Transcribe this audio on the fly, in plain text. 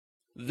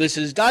This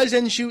is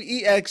Daizenshuu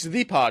EX,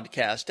 the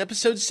podcast,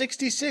 episode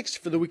 66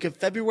 for the week of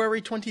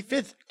February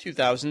 25th,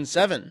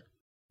 2007.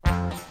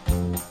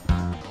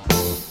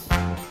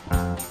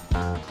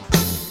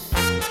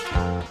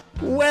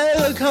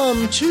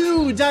 Welcome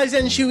to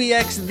Daizenshuu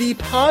EX, the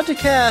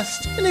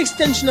podcast, an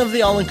extension of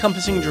the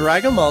all-encompassing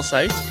Dragon Ball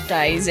site.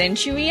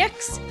 Daizenshuu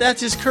EX?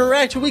 That is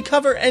correct. We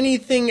cover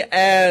anything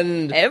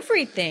and...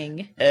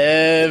 everything.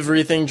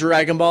 Everything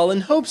Dragon Ball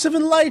in hopes of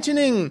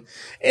enlightening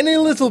and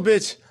a little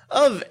bit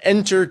of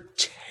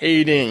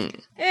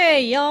entertaining.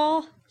 Hey,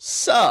 y'all.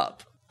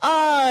 Sup?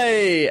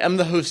 I am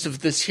the host of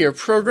this here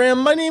program.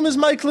 My name is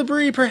Mike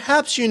Labrie.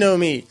 Perhaps you know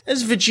me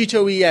as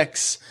Vegito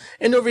EX.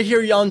 And over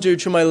here yonder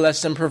to my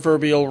less than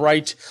proverbial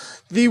right,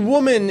 the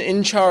woman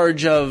in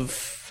charge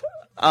of,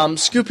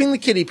 scooping the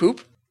kitty poop.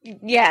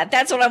 Yeah,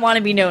 that's what I want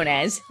to be known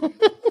as.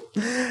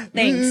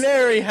 Thanks.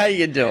 Mary, how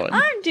you doing?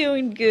 I'm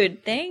doing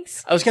good,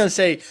 thanks. I was gonna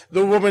say,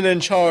 the woman in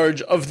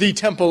charge of the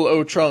Temple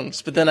O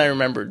Trunks, but then I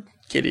remembered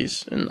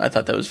kitties, and I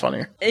thought that was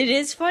funnier. It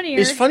is funnier.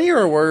 Is funnier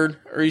a word,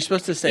 or are you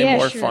supposed to say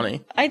more sure.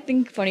 funny? I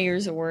think funnier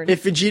is a word.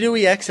 If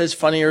Vegito EX says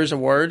funnier is a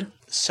word,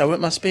 so it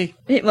must be.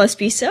 It must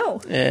be so.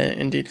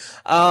 Indeed.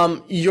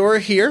 You're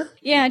here?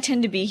 Yeah, I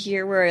tend to be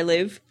here where I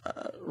live.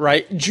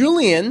 Right.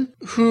 Julian,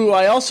 who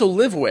I also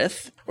live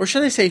with, or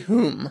should I say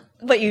whom?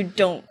 But you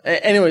don't.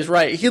 Anyways,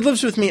 right. He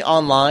lives with me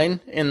online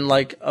in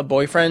like a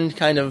boyfriend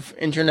kind of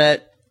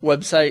internet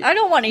website. I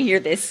don't want to hear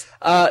this.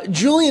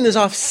 Julian is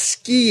off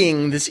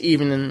skiing this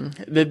evening,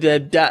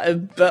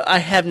 but I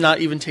have not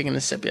even taken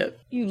a sip yet.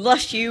 You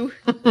lush you.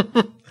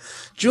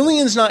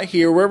 Julian's not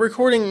here. We're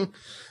recording,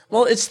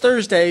 well, it's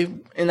Thursday,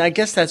 and I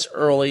guess that's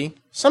early.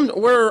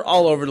 We're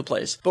all over the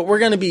place, but we're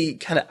going to be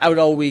kind of out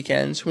all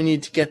weekend, so we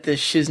need to get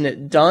this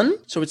shiznit done.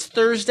 So it's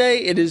Thursday.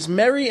 It is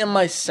Mary and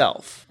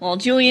myself. Well,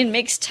 Julian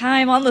makes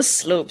time on the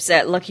slopes,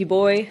 that lucky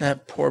boy.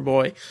 That poor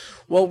boy.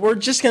 Well, we're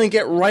just going to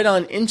get right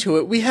on into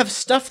it. We have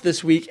stuff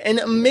this week, and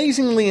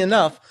amazingly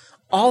enough,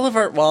 all of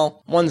our,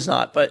 well, one's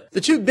not, but the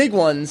two big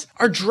ones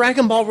are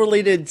Dragon Ball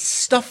related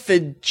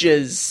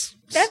stuffages.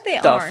 That they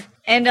stuff. are.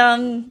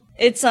 And,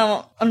 it's,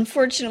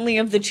 unfortunately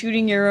of the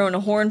tooting your own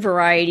horn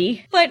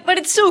variety. But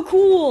it's so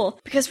cool,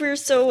 because we're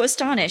so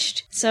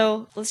astonished.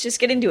 So, let's just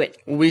get into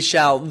it. We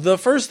shall. The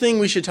first thing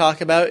we should talk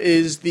about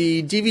is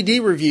the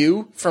DVD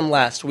review from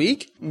last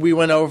week. We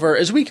went over,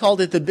 as we called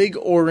it, the Big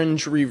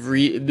Orange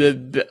review.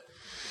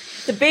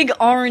 The Big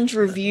Orange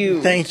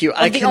Review. Thank you.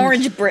 The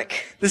Orange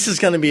Brick. This is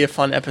going to be a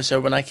fun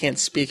episode when I can't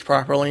speak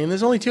properly, and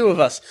there's only two of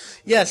us.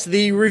 Yes,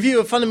 the review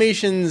of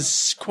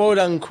Funimation's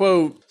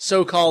quote-unquote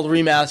so-called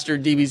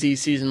remastered DBZ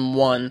Season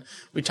 1.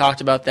 We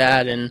talked about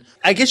that, and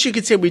I guess you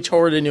could say we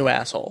tore it a new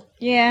asshole.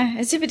 Yeah,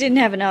 as if it didn't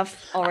have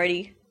enough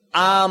already.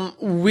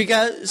 We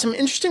got some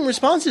interesting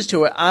responses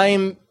to it.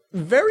 I'm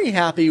very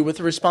happy with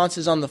the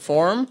responses on the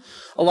forum.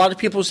 A lot of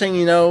people saying,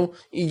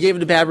 you gave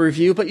it a bad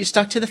review, but you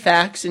stuck to the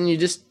facts and you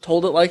just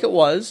told it like it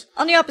was.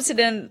 On the opposite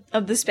end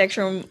of the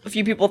spectrum, a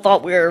few people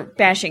thought we were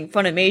bashing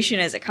Funimation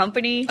as a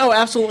company. Oh,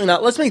 absolutely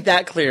not. Let's make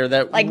that clear.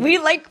 That we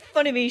like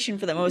Funimation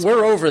for the most part.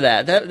 We're over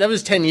that. That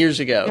was 10 years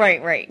ago.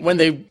 Right. When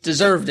they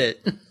deserved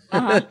it.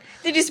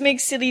 They just make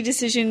silly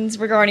decisions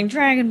regarding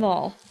Dragon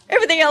Ball.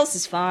 Everything else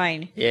is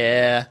fine.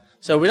 Yeah.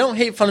 So we don't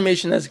hate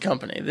Funimation as a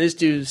company. They just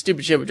do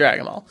stupid shit with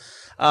Dragon Ball.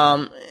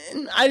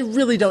 I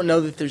really don't know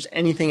that there's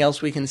anything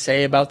else we can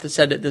say about the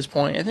set at this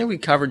point. I think we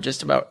covered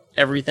just about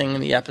everything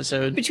in the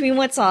episode. Between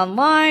what's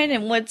online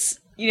and what's,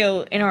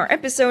 in our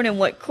episode and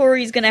what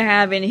Corey's gonna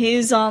have in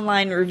his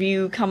online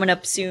review coming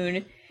up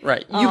soon.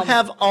 Right. You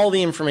have all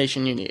the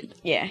information you need.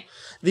 Yeah.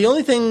 The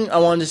only thing I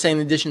wanted to say in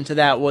addition to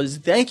that was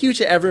thank you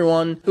to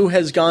everyone who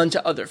has gone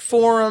to other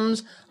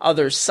forums,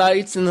 other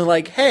sites, and they're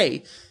like,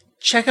 hey,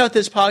 check out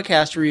this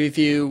podcast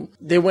review.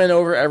 They went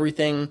over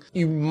everything.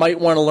 You might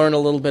want to learn a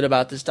little bit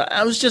about this stuff.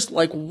 I was just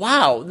like,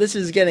 wow, this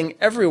is getting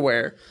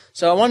everywhere.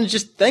 So I want to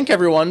just thank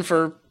everyone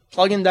for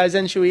plugging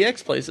Daizenshuu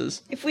EX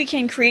places. If we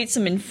can create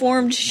some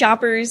informed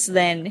shoppers,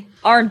 then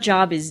our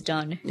job is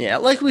done. Yeah,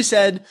 like we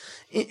said,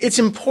 it's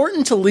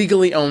important to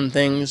legally own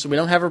things. We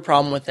don't have a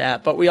problem with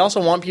that. But we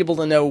also want people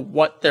to know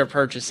what they're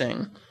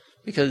purchasing.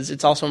 Because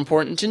it's also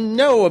important to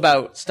know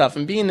about stuff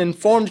and be an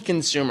informed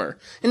consumer,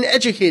 an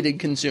educated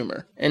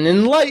consumer, an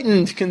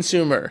enlightened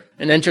consumer,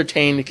 an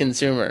entertained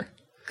consumer.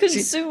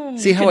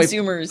 See how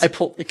consumers. I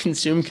pull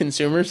consume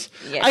consumers?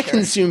 Yeah, I sure.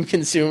 consume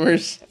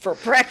consumers. For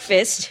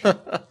breakfast.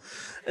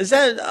 Is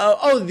that,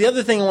 the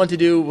other thing I wanted to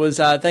do was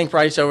thank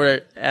Bryce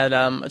over at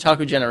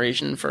Otaku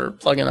Generation for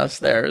plugging us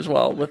there as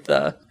well with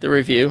the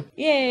review.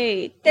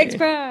 Yay! Thanks,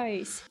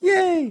 Bryce!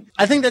 Yay!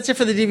 I think that's it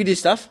for the DVD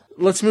stuff.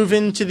 Let's move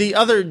into the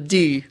other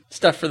D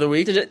stuff for the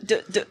week.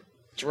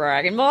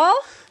 Dragon Ball?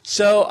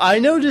 So I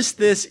noticed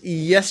this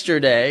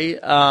yesterday.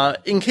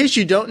 In case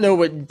you don't know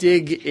what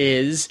Dig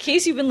is. In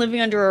case you've been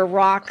living under a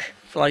rock.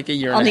 For like a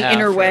year and a half. On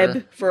the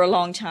interweb for a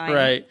long time.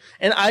 Right.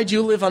 And I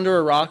do live under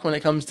a rock when it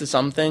comes to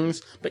some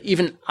things, but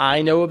even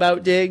I know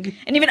about Dig.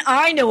 And even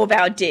I know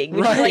about Dig,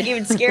 which right. is like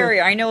even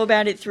scarier. I know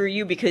about it through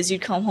you because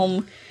you'd come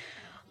home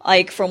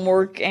like, from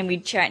work, and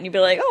we'd chat, and you'd be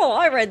like, oh,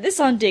 I read this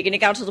on Dig, and it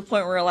got to the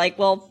point where we're like,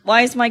 well,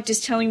 why is Mike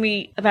just telling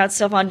me about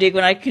stuff on Dig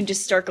when I can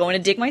just start going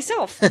to Dig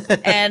myself?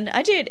 And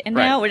I did, and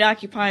now it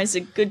occupies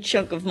a good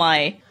chunk of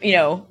my,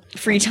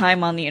 free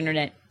time on the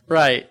internet.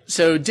 Right.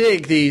 So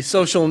Dig, the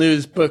social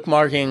news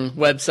bookmarking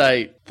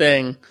website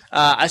thing,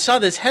 I saw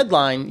this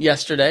headline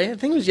yesterday. I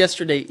think it was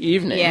yesterday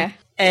evening. Yeah.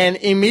 And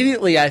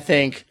immediately I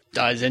think,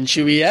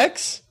 Daizenshuu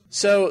EX?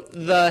 So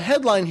the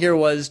headline here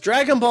was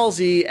Dragon Ball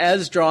Z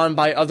as drawn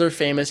by other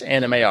famous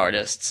anime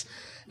artists.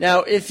 Now,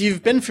 if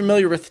you've been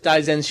familiar with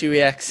Daizenshuu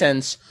EX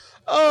since,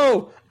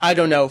 I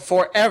don't know,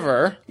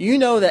 forever, you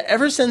know that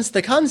ever since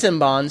the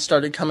Kanzenban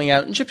started coming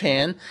out in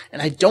Japan,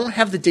 and I don't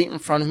have the date in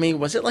front of me,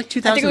 was it like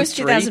 2003? I think it was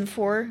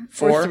 2004.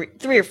 Four?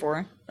 Three or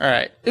four. All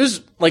right. It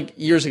was like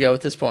years ago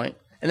at this point.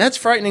 And that's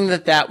frightening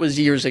that was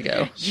years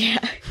ago.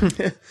 Yeah.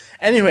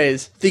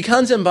 Anyways, the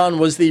Kanzenban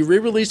was the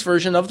re-released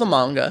version of the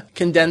manga,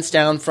 condensed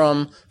down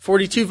from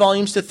 42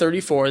 volumes to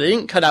 34. They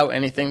didn't cut out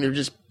anything. They're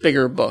just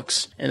bigger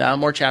books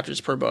and more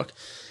chapters per book.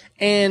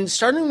 And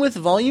starting with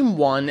volume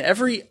 1,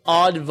 every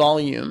odd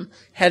volume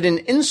had an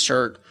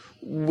insert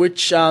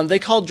which they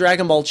called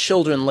Dragon Ball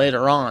Children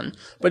later on.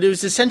 But it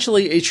was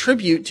essentially a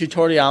tribute to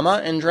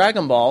Toriyama and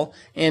Dragon Ball,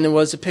 and it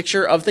was a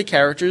picture of the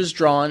characters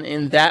drawn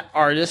in that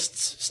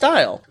artist's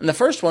style. And the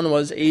first one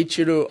was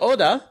Eiichiro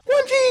Oda,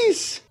 One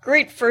Piece!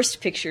 Great first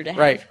picture to have.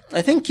 Right.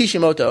 I think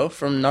Kishimoto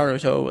from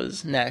Naruto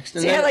was next.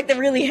 And so you had like the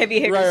really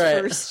heavy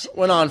hitters first.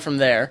 Went on from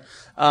there.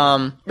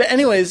 But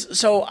anyways,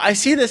 so I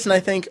see this and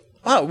I think,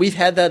 wow, we've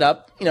had that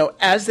up.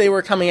 As they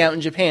were coming out in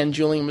Japan,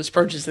 Julian was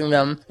purchasing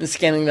them and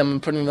scanning them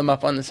and putting them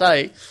up on the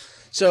site.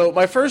 So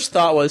my first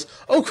thought was,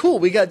 oh, cool,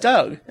 we got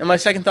Doug. And my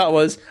second thought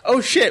was, oh,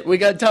 shit, we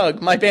got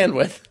Doug, my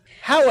bandwidth.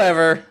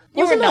 However,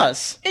 wasn't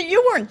us.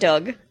 You weren't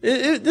Doug.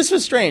 This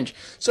was strange.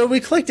 So we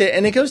clicked it,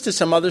 and it goes to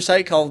some other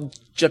site called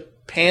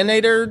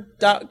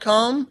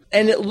Japanator.com.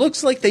 And it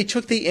looks like they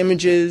took the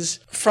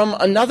images from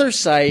another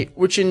site,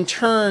 which in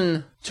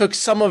turn took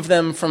some of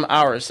them from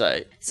our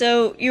site.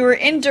 So you were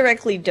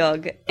indirectly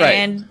Doug, right.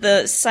 And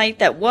the site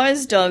that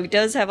was Doug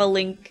does have a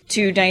link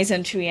to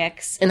Daizenshuu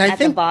EX at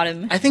the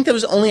bottom. I think that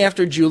was only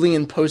after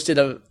Julian posted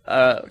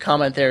a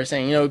comment there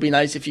saying, it would be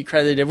nice if you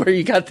credited where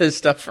you got this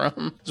stuff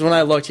from. Because when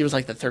I looked, he was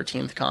like the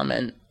 13th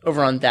comment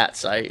over on that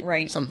site.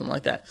 Right. Something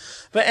like that.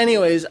 But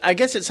anyways, I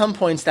guess at some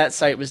points that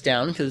site was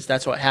down because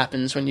that's what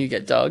happens when you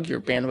get Doug,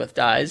 your bandwidth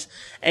dies.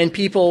 And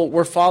people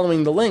were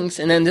following the links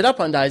and ended up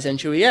on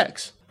Daizenshuu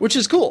EX. Which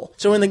is cool.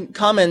 So in the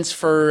comments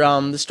for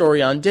the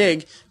story on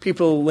Dig,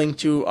 people link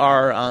to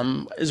our,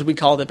 as we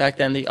called it back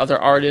then, the other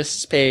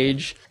artists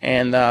page,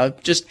 and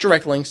just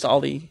direct links to all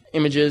the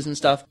images and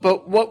stuff.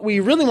 But what we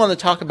really want to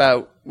talk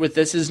about with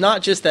this is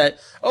not just that,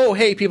 oh,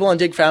 hey, people on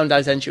Dig found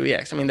Daizenshuu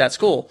EX. I mean, that's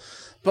cool.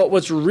 But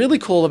what's really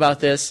cool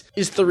about this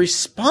is the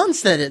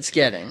response that it's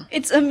getting.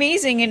 It's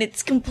amazing, and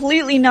it's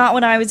completely not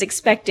what I was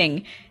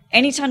expecting.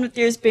 Anytime that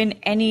there's been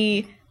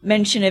any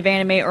mention of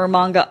anime or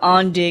manga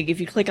on Dig, if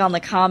you click on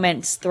the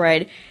comments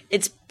thread,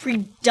 it's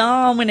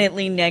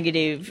predominantly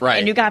negative. Right.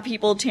 And you got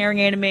people tearing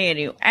anime a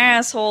new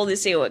asshole, they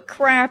say what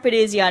crap it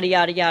is, yada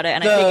yada yada,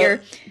 and I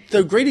figure...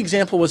 The great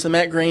example was the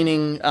Matt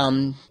Groening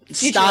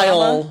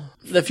style,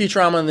 the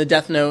Futurama and the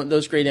Death Note,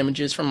 those great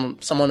images from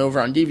someone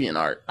over on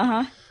DeviantArt.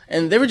 Uh-huh.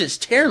 And they were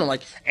just tearing them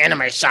like,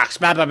 anime sucks,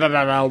 blah, blah, blah,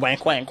 blah, blah,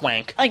 wank, wank,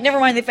 wank. Like, never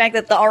mind the fact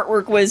that the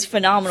artwork was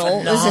phenomenal.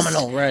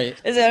 Phenomenal, right.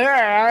 It's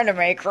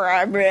anime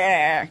crap,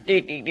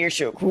 they're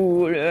so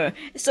cool.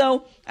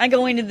 So, I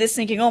go into this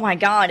thinking, oh my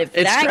god, if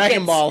it's that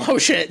Dragon Ball, oh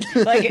shit.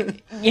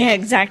 Yeah,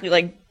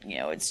 exactly,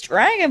 it's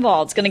Dragon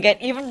Ball, it's gonna get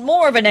even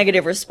more of a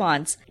negative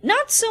response.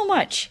 Not so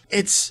much.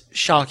 It's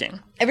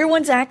shocking.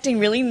 Everyone's acting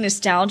really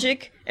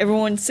nostalgic.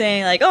 Everyone's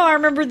saying, like, oh, I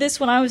remember this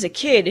when I was a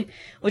kid,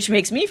 which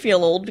makes me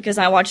feel old because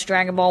I watched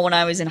Dragon Ball when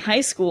I was in high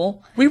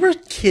school. We were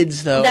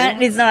kids, though.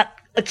 That is not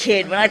a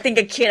kid. When I think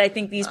a kid, I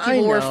think these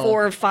people were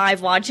 4 or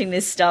 5 watching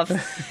this stuff.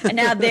 And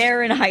now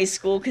they're in high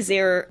school because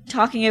they were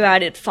talking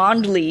about it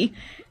fondly.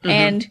 Mm-hmm.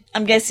 And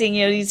I'm guessing,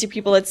 these are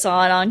people that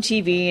saw it on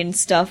TV and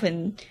stuff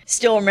and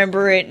still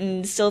remember it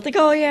and still think,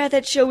 oh yeah,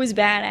 that show was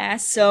badass.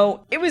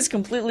 So it was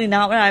completely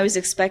not what I was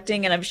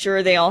expecting, and I'm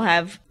sure they all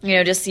have,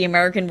 just the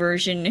American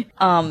version.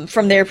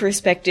 From their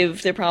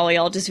perspective, they're probably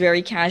all just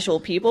very casual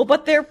people,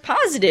 but they're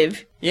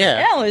positive. Yeah.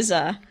 That was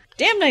a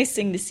damn nice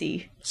thing to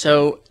see.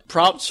 So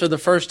props for the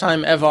first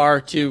time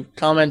ever to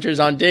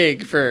commenters on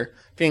Dig for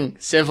being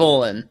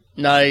civil and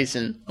nice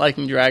and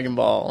liking Dragon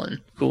Ball and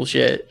cool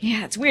shit.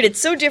 Yeah, it's weird. It's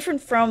so different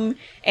from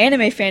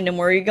anime fandom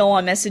where you go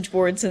on message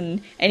boards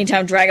and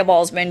anytime Dragon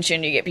Ball is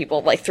mentioned, you get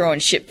people throwing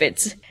shit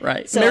fits.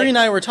 Right. So, Mary and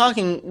I were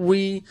talking,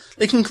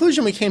 the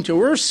conclusion we came to,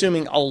 we're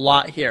assuming a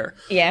lot here.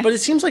 Yeah. But it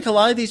seems like a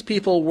lot of these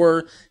people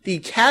were the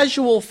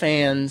casual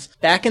fans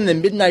back in the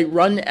Midnight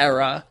Run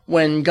era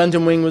when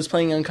Gundam Wing was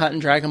playing Uncut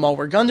and Dragon Ball,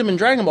 where Gundam and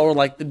Dragon Ball were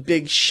like the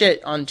big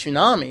shit on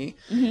Toonami.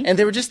 Mm-hmm. And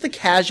they were just the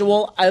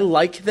casual, I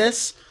like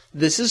this.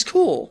 This is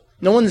cool.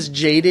 No one's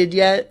jaded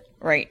yet.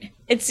 Right.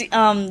 It's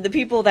the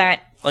people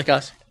that... Like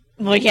us.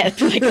 Well, yeah,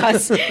 like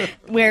us,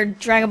 where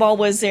Dragon Ball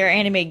was their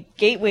anime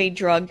gateway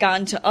drug, got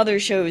into other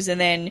shows, and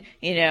then,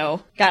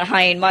 got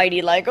high and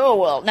mighty, like, oh,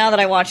 well, now that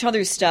I watch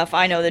other stuff,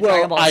 I know that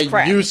Dragon Ball is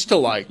crap. I used to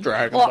like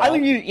Dragon Ball.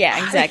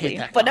 Yeah, exactly.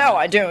 But now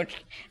I don't.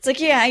 It's like,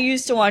 yeah, I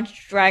used to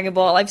watch Dragon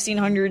Ball. I've seen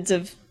hundreds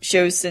of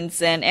shows since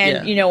then,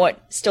 and you know what?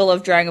 Still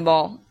love Dragon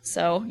Ball.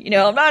 So,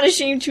 I'm not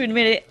ashamed to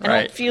admit it. I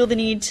don't feel the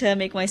need to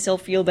make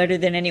myself feel better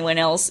than anyone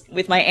else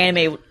with my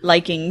anime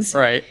likings.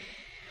 Right.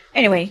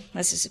 Anyway,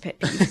 that's just a pet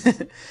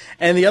peeve.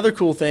 And the other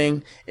cool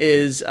thing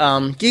is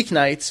Geek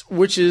Nights,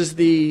 which is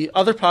the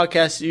other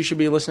podcast you should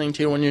be listening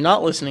to when you're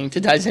not listening to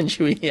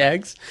Daizenshuu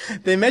EX.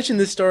 They mentioned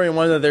this story in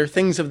one of their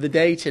Things of the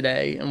Day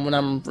today, and when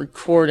I'm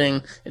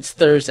recording, it's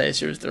Thursday,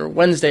 so it was their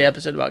Wednesday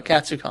episode about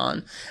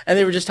Katsucon, and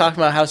they were just talking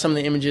about how some of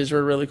the images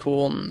were really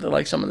cool, and they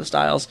like some of the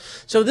styles.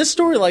 So this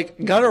story,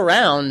 got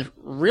around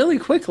really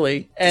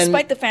quickly. And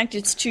despite the fact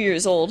it's 2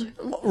 years old.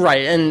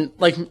 Right, and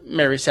like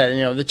Mary said,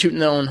 the tooting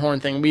the own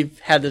horn thing, we've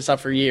had this up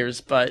for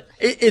years, but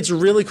it's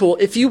really cool.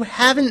 If you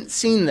haven't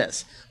seen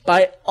this,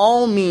 by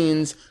all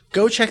means,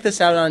 go check this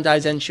out on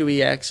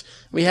Daizenshuu EX.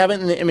 We have it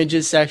in the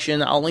images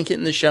section. I'll link it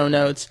in the show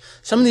notes.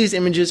 Some of these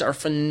images are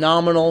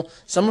phenomenal.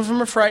 Some of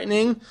them are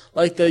frightening,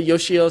 like the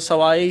Yoshio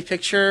Sawai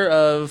picture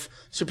of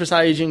Super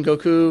Saiyajin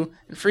Goku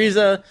and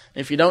Frieza.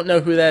 And if you don't know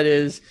who that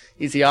is,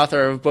 he's the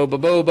author of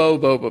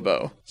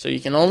Bobobo. So you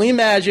can only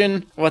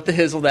imagine what the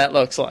hizzle that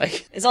looks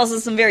like. There's also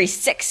some very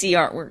sexy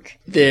artwork.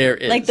 There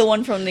is. Like the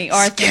one from the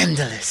art.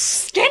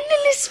 Scandalous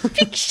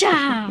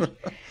picture!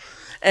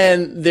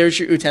 And there's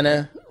your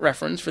Utena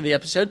reference for the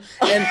episode.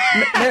 And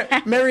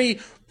Mary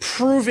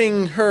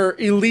proving her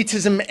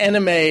elitism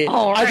anime. Right.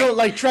 I don't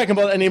like Dragon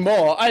Ball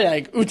anymore. I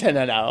like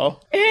Utena now.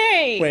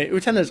 Hey! Wait,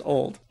 Utena's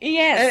old.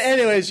 Yes.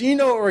 Anyways, you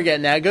know what we're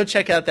getting at. Go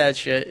check out that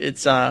shit.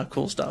 It's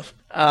cool stuff.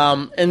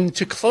 And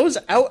to close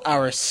out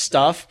our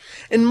stuff,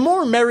 and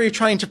more Mary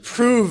trying to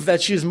prove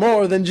that she's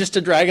more than just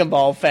a Dragon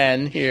Ball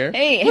fan here.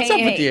 What's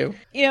up with you?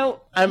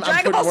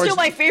 Dragon Ball's still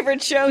my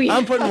favorite show.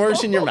 I'm putting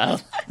words in your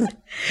mouth.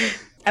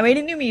 I made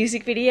a new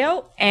music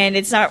video, and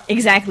it's not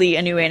exactly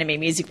a new anime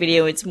music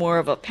video. It's more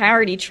of a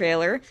parody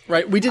trailer.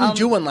 Right. We didn't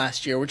do one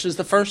last year, which is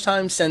the first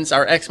time since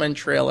our X-Men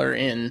trailer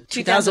in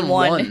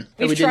 2001.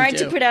 We've tried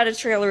to put out a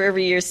trailer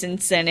every year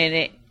since then,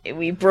 and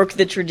we broke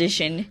the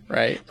tradition.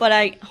 Right. But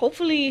I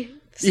hopefully...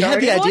 You had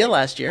the idea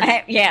last year.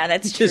 Yeah,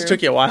 that's true. It just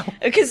took you a while.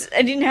 Because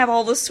I didn't have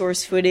all the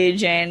source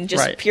footage and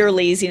just pure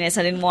laziness.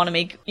 I didn't want to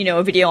make,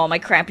 a video on my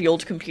crappy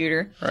old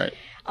computer. Right.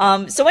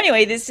 So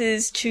anyway, this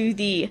is to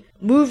the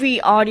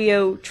movie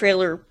audio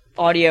trailer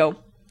audio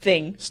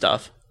thing.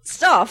 Stuff.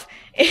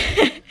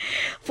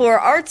 For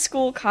Art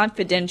School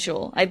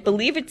Confidential. I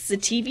believe it's the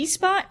TV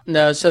spot?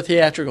 No, it's a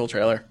theatrical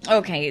trailer.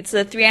 Okay, it's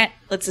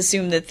let's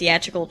assume the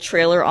theatrical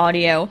trailer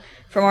audio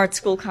from Art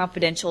School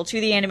Confidential to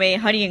the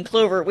anime Honey and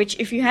Clover, which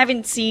if you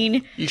haven't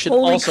seen, you should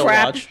also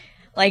watch.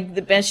 Like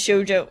the best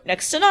shoujo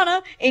next to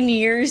Nana in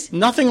years.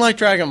 Nothing like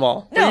Dragon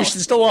Ball. No. But you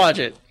should still watch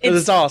it.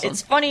 It's awesome.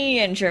 It's funny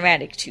and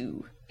dramatic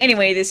too.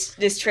 Anyway,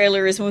 this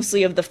trailer is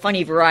mostly of the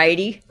funny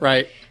variety.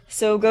 Right.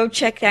 So go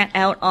check that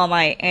out on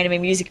my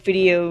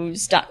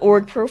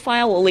animemusicvideos.org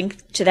profile. We'll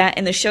link to that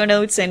in the show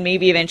notes and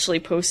maybe eventually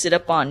post it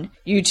up on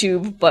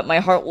YouTube, but my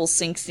heart will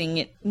sink seeing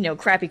it,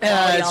 crappy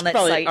quality on that site.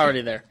 It's probably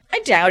already there. I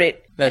doubt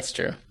it. That's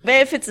true. But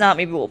if it's not,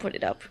 maybe we'll put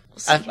it up.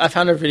 I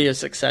found our video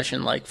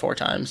succession 4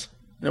 times.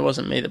 It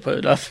wasn't me that put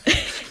it up.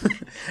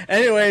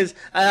 Anyways,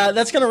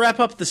 that's going to wrap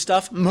up the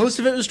stuff. Most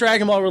of it was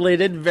Dragon Ball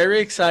related. Very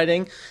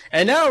exciting.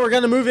 And now we're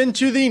going to move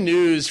into the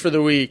news for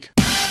the week.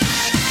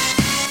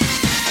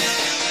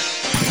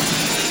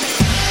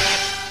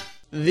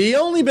 The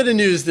only bit of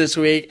news this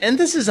week, and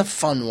this is a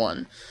fun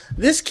one.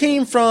 This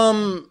came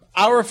from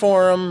our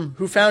forum,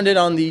 who found it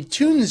on the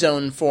Toon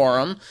Zone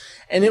forum,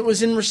 and it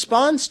was in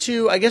response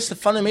to, I guess, the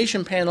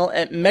Funimation panel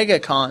at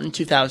MegaCon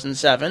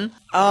 2007.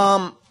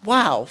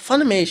 Wow,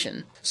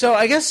 Funimation. So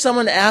I guess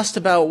someone asked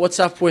about what's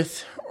up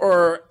with,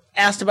 or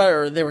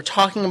they were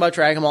talking about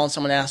Dragon Ball, and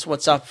someone asked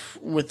what's up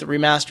with the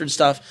remastered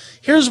stuff.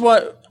 Here's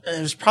what,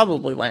 it was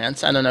probably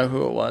Lance, I don't know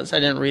who it was, I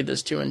didn't read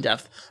this too in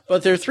depth,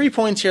 but there are 3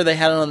 points here they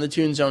had on the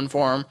Toon Zone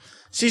forum.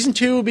 Season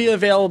 2 will be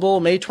available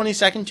May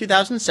 22nd,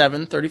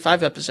 2007,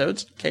 35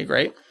 episodes, okay,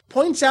 great.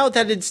 Points out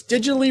that it's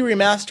digitally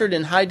remastered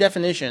in high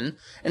definition,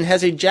 and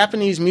has a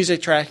Japanese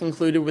music track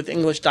included with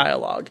English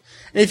dialogue.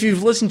 And if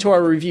you've listened to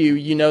our review,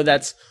 you know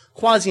that's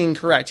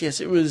quasi-incorrect.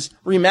 Yes, it was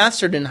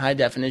remastered in high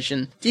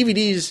definition.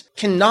 DVDs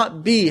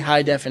cannot be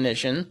high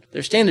definition.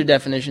 They're standard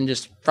definition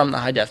just from the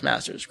high def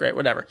masters. Great,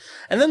 whatever.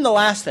 And then the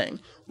last thing,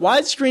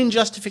 widescreen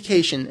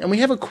justification. And we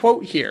have a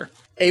quote here.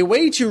 A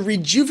way to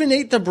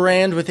rejuvenate the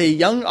brand with a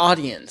young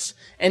audience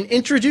and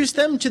introduce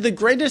them to the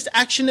greatest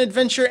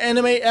action-adventure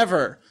anime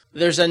ever.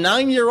 There's a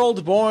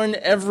 9-year-old born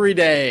every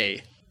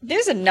day.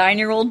 There's a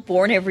 9-year-old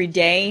born every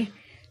day?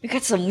 We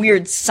got some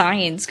weird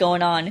science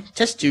going on.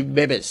 Test tube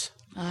babies.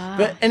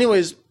 But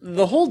anyways,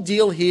 the whole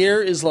deal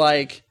here is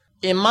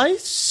am I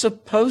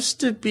supposed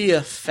to be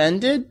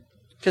offended?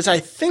 Because I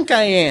think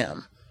I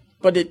am,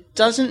 but it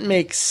doesn't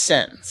make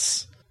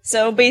sense.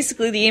 So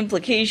basically the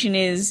implication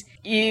is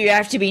you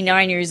have to be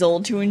 9 years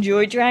old to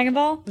enjoy Dragon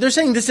Ball? They're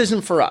saying this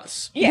isn't for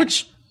us. Yeah.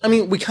 Which, I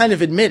mean, we kind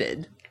of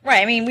admitted.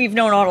 Right, I mean,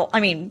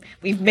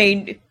 we've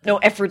made no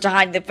effort to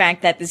hide the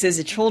fact that this is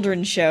a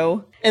children's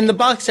show. And the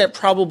box set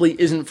probably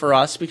isn't for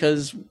us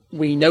because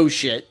we know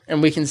shit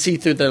and we can see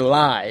through their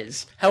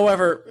lies.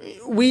 However,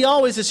 we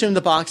always assume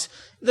the box,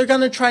 they're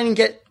gonna try and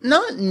get,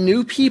 not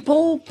new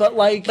people, but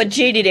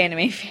jaded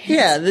anime fans.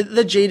 Yeah,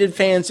 the jaded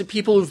fans, the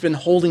people who've been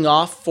holding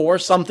off for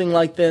something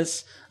like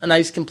this. A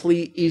nice,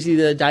 complete,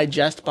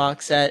 easy-to-digest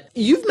box set.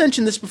 You've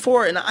mentioned this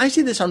before, and I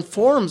see this on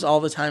forums all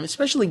the time,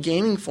 especially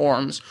gaming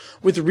forums,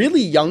 with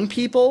really young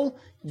people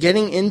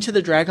getting into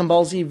the Dragon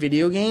Ball Z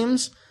video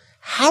games.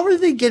 How are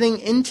they getting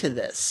into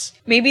this?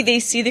 Maybe they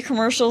see the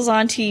commercials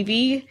on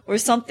TV or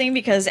something,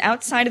 because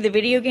outside of the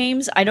video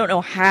games, I don't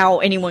know how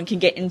anyone can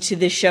get into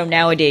this show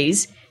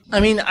nowadays. I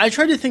mean, I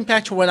try to think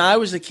back to when I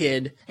was a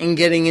kid and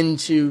getting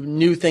into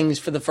new things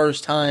for the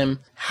first time.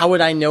 How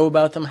would I know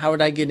about them? How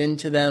would I get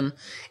into them?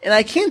 And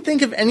I can't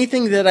think of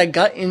anything that I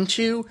got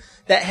into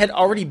that had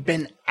already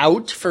been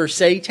out for,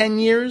 say, 10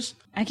 years.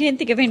 I can't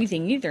think of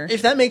anything either.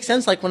 If that makes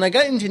sense, like when I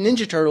got into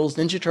Ninja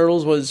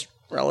Turtles was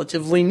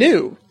relatively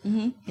new.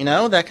 Mm-hmm. You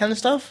know, that kind of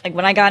stuff. Like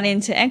when I got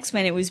into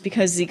X-Men, it was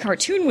because the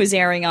cartoon was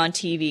airing on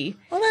TV.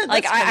 Well,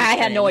 I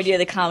had no idea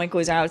the comic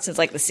was out since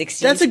like the 60s.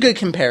 That's a good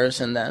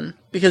comparison then,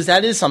 because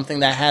that is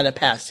something that had a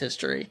past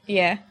history.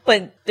 Yeah,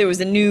 but there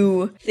was a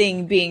new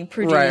thing being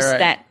produced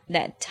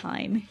that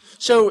time.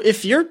 So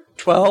if you're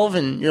 12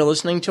 and you're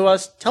listening to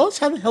us, tell us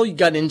how the hell you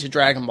got into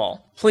Dragon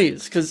Ball.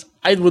 Please, because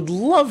I would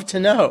love to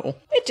know.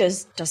 It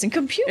just doesn't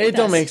compute It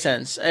don't make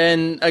sense.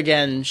 And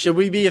again, should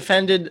we be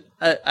offended?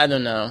 I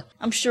don't know.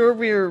 I'm sure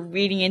we're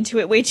reading into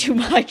it way too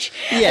much.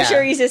 Yeah. I'm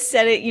sure he just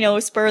said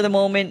it, spur of the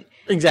moment.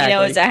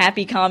 Exactly. It's a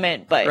happy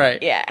comment,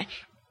 but yeah.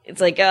 It's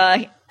like,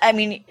 I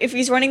mean, if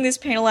he's running this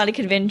panel at a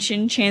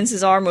convention,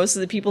 chances are most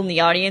of the people in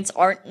the audience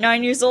aren't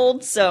 9 years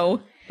old,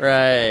 so...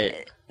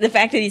 Right. The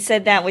fact that he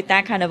said that with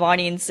that kind of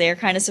audience there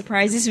kind of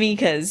surprises me,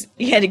 because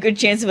he had a good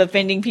chance of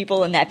offending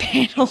people in that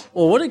panel.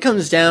 Well, what it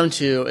comes down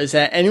to is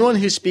that anyone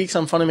who speaks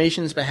on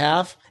Funimation's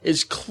behalf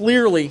is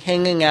clearly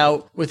hanging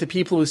out with the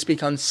people who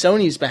speak on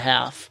Sony's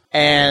behalf,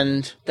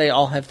 and they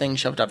all have things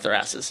shoved up their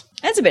asses.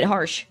 That's a bit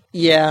harsh.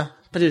 Yeah,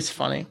 but it's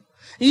funny.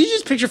 You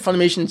just picture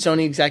Funimation and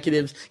Sony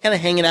executives kind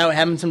of hanging out,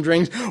 having some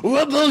drinks.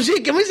 What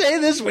bullshit can we say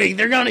this week?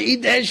 They're going to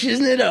eat that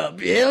shiznit up.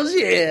 Hells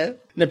yeah.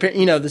 The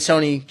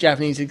Sony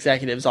Japanese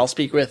executives all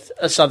speak with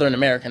a Southern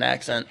American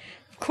accent.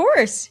 Of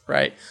course.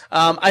 Right.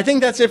 I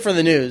think that's it for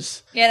the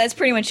news. Yeah, that's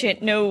pretty much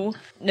it. No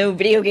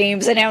video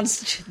games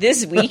announced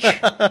this week.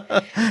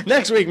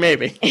 Next week,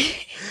 maybe.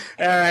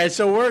 All right,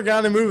 so we're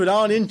going to move it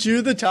on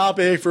into the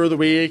topic for the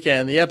week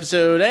and the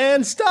episode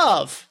and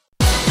stuff.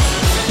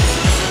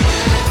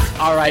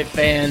 All right,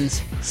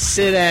 fans,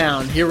 sit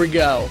down. Here we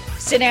go.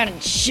 Sit down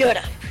and shut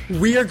up.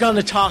 We are going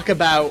to talk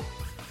about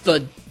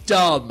the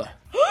dub.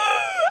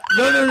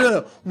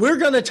 No. We're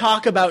going to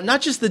talk about not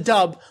just the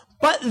dub,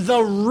 but the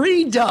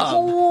redub.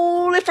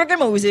 Holy fucking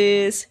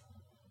Moses.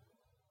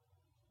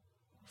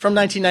 From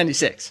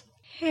 1996.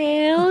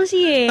 Hells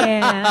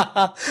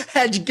yeah.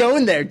 Had you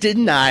going there,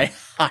 didn't I?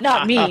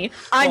 Not me.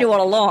 I knew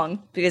all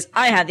along, because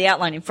I had the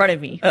outline in front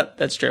of me.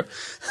 That's true.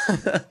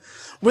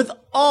 With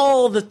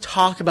all the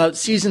talk about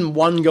Season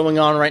 1 going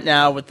on right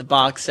now with the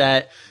box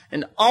set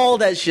and all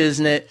that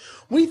shiznit,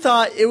 we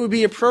thought it would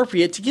be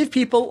appropriate to give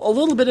people a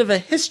little bit of a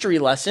history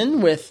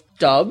lesson with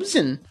dubs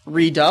and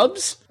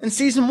redubs in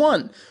Season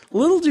 1.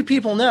 Little do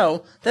people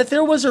know that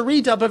there was a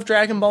redub of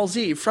Dragon Ball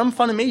Z from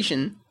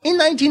Funimation in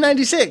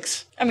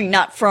 1996. I mean,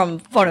 not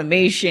from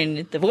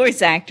Funimation, the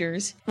voice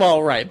actors.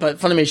 Well, right, but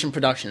Funimation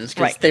Productions,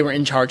 because they were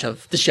in charge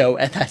of the show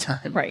at that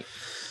time. Right.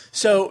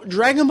 So,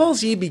 Dragon Ball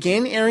Z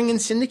began airing in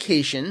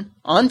syndication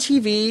on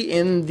TV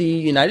in the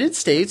United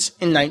States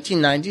in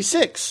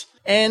 1996.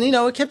 And,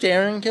 it kept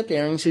airing.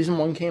 Season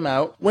 1 came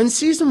out. When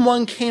Season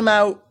 1 came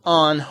out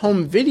on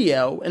home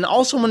video, and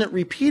also when it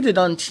repeated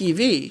on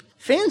TV,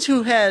 fans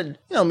who had,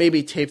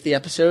 maybe taped the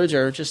episodes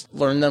or just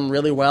learned them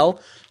really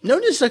well,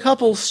 noticed a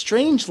couple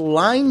strange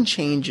line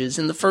changes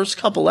in the first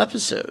couple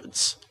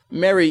episodes.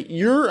 Mary,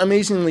 you're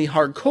amazingly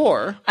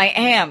hardcore. I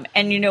am.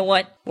 And you know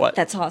what? What?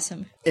 That's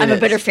awesome. I'm a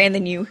better fan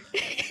than you.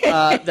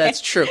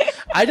 That's true.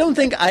 I don't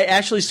think I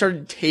actually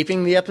started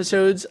taping the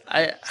episodes.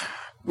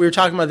 We were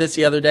talking about this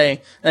the other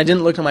day, and I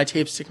didn't look at my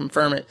tapes to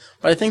confirm it,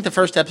 but I think the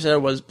first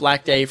episode was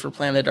Black Day for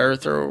Planet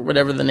Earth, or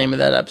whatever the name of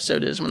that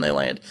episode is when they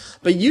land.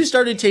 But you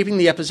started taping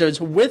the episodes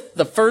with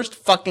the first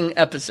fucking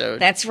episode.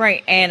 That's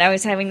right, and I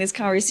was having this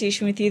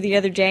conversation with you the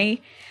other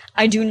day.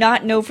 I do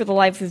not know for the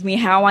life of me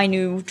how I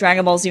knew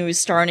Dragon Ball Z was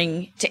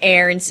starting to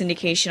air in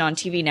syndication on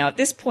TV. Now, at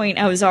this point,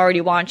 I was already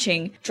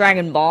watching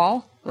Dragon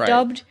Ball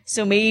dubbed,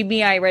 so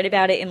maybe I read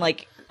about it in,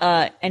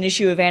 an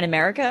issue of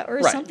Animerica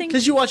or something.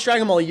 Because you watched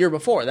Dragon Ball a year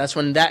before. That's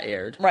when that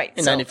aired. Right.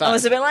 In so 95. I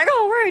must have been like,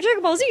 oh, right,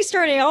 Dragon Ball Z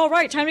starting. All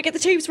right, time to get the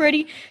tapes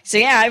ready. So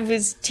yeah, I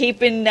was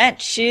taping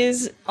that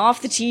shiz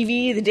off the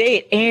TV the day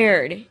it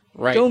aired.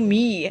 Right. Go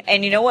me.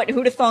 And you know what?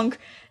 Who'd have thunk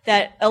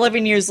that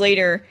 11 years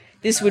later,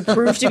 this would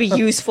prove to be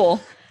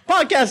useful.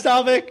 Podcast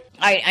topic!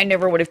 I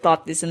never would have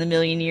thought this in a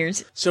million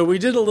years. So we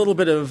did a little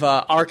bit of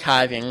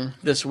archiving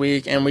this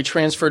week, and we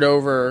transferred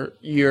over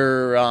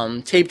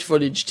your taped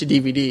footage to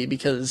DVD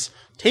because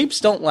tapes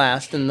don't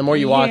last, and the more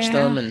you watch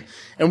them,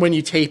 and when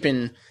you tape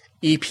in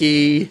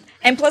EP...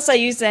 And plus, I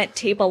use that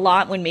tape a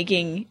lot when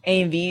making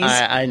AMVs.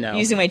 I know.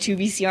 Using my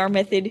 2VCR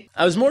method.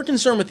 I was more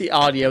concerned with the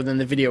audio than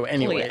the video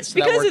anyway. Yes, so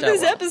because of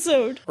this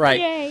episode. Right.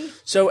 Yay.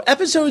 So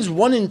episodes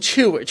 1 and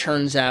 2, it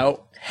turns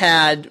out,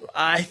 had,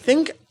 I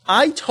think,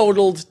 I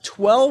totaled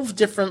 12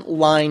 different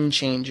line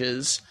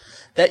changes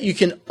that you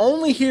can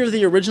only hear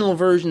the original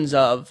versions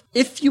of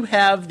if you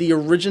have the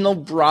original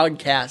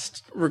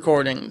broadcast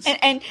recordings.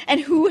 And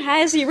who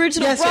has the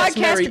original broadcast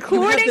Mary,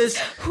 recordings?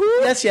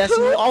 Yes.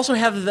 And you also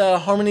have the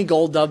Harmony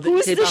Gold dub that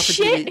Who's taped the off of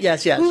shit? TV.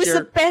 Yes. Who's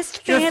the best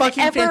fan You're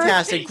fucking ever?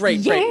 fantastic.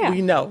 Great.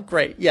 We know.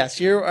 Great. Yes,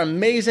 you're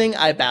amazing.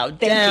 I bow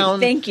down.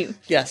 Thank you.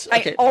 Yes.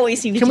 Okay. I always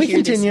seem to Can we hear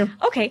continue? This.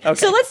 Okay.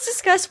 So let's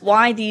discuss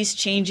why these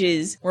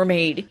changes were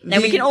made.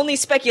 Now, we can only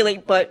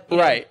speculate, but...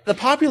 Right. The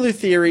popular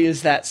theory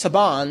is that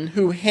Saban,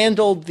 who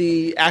handled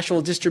the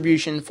actual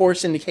distribution for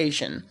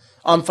syndication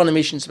on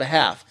Funimation's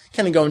behalf,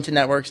 kind of going to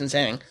networks and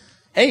saying,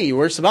 hey,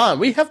 we're Saban.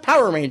 We have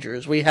Power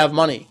Rangers. We have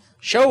money.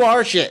 Show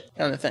our shit,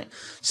 kind of thing.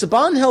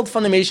 Saban held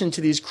Funimation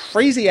to these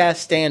crazy-ass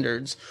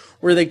standards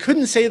where they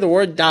couldn't say the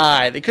word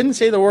die. They couldn't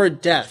say the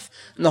word death.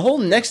 And the whole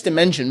Next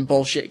Dimension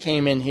bullshit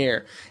came in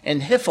here.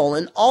 And Hiffle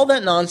and all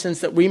that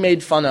nonsense that we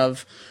made fun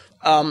of,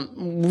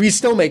 we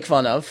still make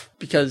fun of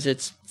because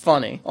it's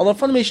funny. Although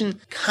Funimation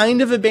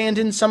kind of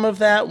abandoned some of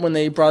that when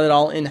they brought it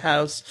all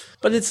in-house.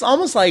 But it's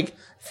almost like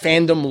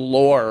fandom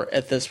lore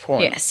at this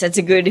point. Yes, that's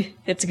a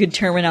good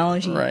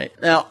terminology. Right.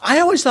 Now,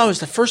 I always thought it was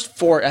the first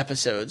 4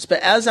 episodes,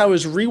 but as I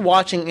was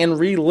rewatching and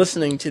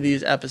re-listening to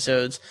these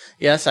episodes,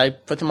 yes, I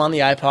put them on the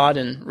iPod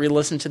and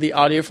re-listened to the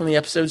audio from the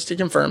episodes to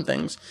confirm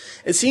things.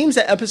 It seems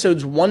that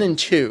episodes 1 and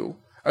 2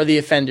 are the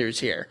offenders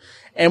here.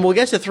 And we'll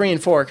get to 3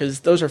 and 4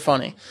 because those are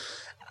funny.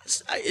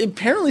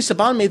 Apparently,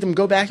 Saban made them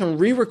go back and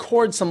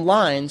re-record some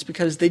lines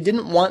because they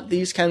didn't want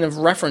these kind of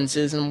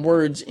references and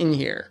words in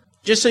here.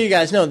 Just so you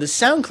guys know, the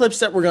sound clips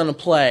that we're going to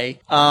play,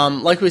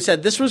 like we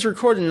said, this was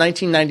recorded in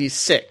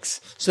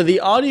 1996. So the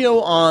audio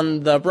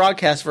on the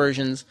broadcast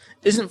versions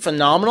isn't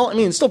phenomenal. I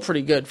mean, it's still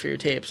pretty good for your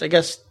tapes. I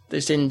guess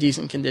they stayed in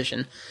decent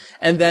condition.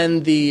 And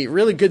then the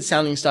really good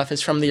sounding stuff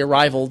is from the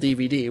Arrival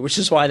DVD, which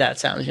is why that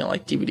sounds,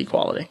 like DVD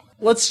quality.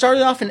 Let's start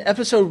it off in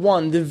episode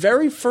 1, the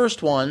very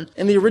first one.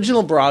 In the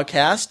original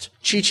broadcast,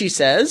 Chi-Chi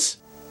says...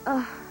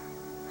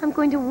 I'm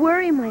going to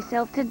worry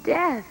myself to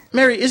death.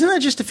 Mary, isn't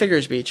that just a figure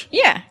of speech?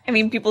 Yeah, I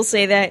mean, people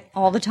say that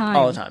all the time.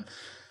 All the time.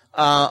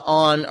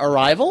 On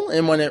Arrival,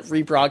 and when it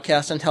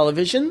rebroadcast on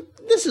television,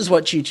 this is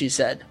what Chi-Chi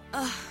said.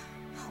 All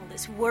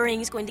this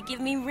worrying is going to give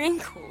me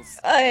wrinkles.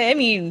 I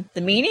mean,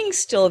 the meaning's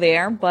still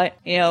there, but,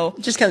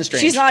 just kind of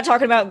strange. She's not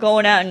talking about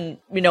going out and,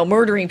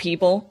 murdering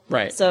people.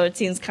 Right. So it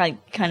seems kind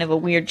of a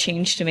weird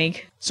change to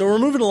make. So we're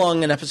moving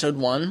along in episode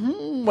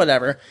 1,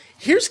 whatever.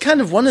 Here's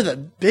kind of one of the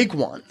big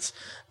ones.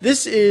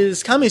 This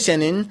is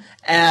Kame-Sennin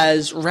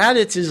as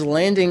Raditz is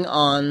landing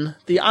on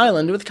the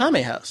island with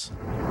Kame House.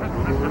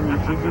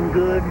 This isn't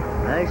good.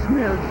 I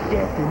smell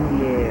death in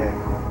the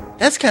air.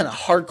 That's kind of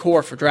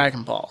hardcore for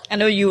Dragon Ball. I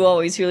know you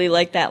always really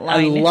like that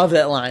line. I love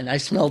that line. I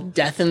smell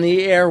death in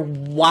the air.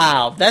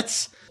 Wow.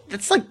 That's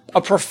like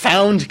a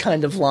profound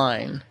kind of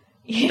line.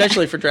 Yeah.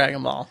 Especially for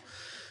Dragon Ball.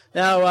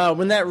 Now,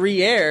 when that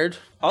re-aired,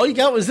 all you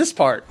got was this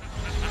part.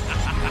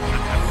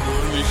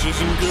 This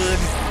isn't good.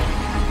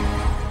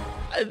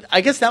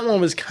 I guess that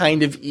one was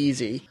kind of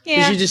easy. Yeah.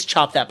 Because you just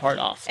chop that part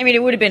off. I mean,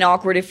 it would have been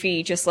awkward if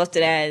he just left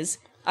it as,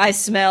 I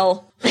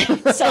smell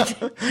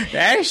something.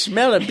 I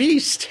smell a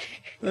beast.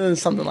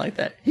 Something like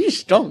that. He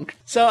stunk.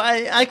 So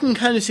I can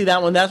kind of see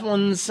that one. That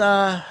one's,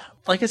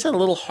 like I said, a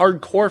little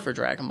hardcore for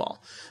Dragon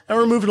Ball. Now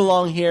we're moving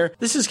along here.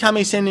 This is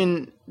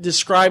Kame-Sennin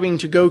describing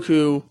to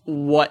Goku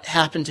what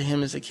happened to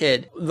him as a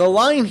kid. The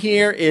line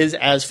here is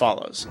as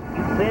follows.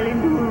 You fell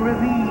into a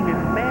ravine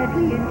and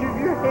badly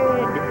injured your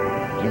head.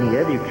 Any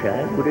other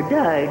child would have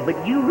died,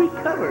 but you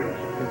recovered.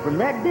 And from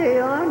that day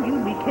on, you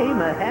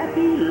became a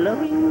happy,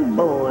 loving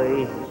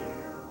boy.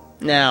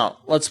 Now,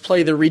 let's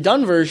play the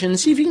redone version and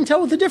see if you can tell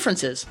what the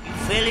difference is. You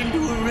fell into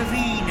a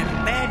ravine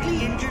and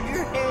badly injured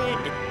your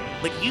head,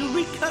 but you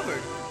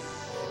recovered.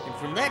 And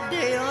from that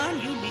day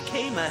on, you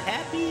became a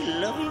happy,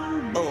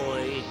 loving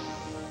boy.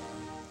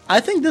 I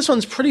think this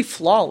one's pretty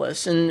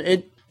flawless, and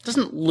it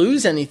doesn't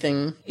lose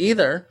anything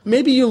either.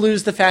 Maybe you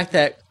lose the fact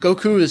that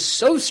Goku is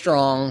so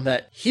strong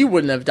that he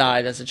wouldn't have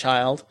died as a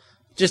child.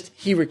 Just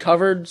he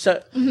recovered,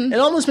 so It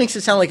almost makes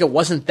it sound like it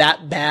wasn't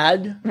that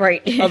bad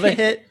right. of a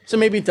hit. So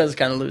maybe it does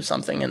kind of lose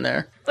something in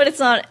there. But it's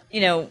not,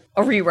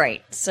 a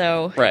rewrite,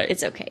 so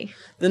It's okay.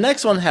 The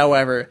next one,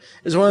 however,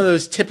 is one of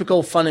those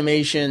typical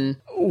Funimation,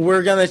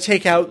 we're going to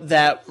take out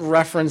that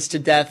reference to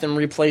death and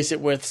replace it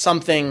with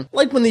something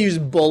like when they use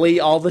bully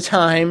all the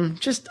time.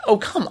 Just, oh,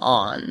 come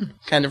on,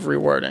 kind of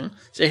rewording.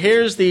 So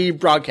here's the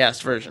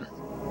broadcast version.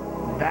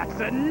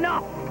 That's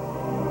enough!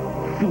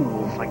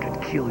 Fools, I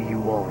could kill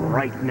you all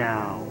right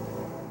now.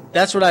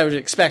 That's what I would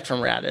expect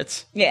from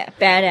Raditz. Yeah,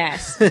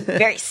 badass.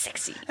 Very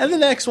sexy. And the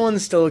next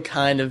one's still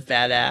kind of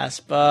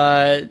badass,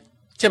 but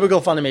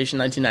typical Funimation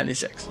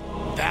 1996.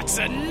 That's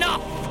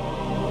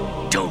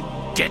enough!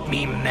 Don't get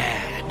me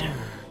mad.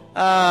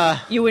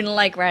 You wouldn't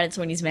like Raditz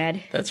when he's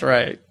mad. That's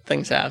right.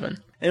 Things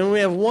happen. And we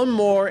have one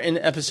more in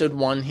episode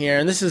 1 here,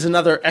 and this is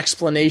another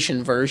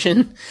explanation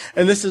version.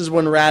 And this is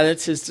when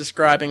Raditz is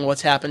describing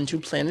what's happened to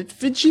planet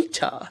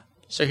Vegeta.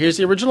 So here's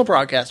the original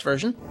broadcast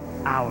version.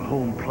 Our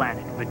home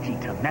planet,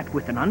 Vegeta, met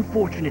with an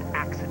unfortunate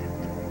accident.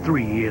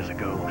 3 years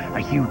ago, a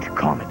huge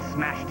comet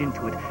smashed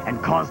into it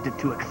and caused it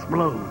to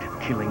explode,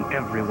 killing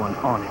everyone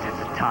on it at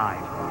the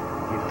time.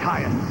 The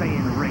entire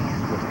Saiyan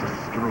race was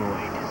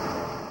destroyed.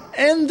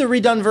 And the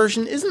redone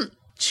version isn't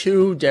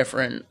too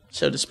different,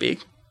 so to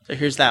speak. So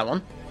here's that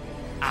one.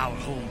 Our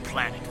home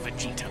planet,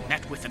 Vegeta,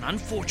 met with an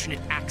unfortunate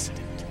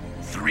accident.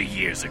 3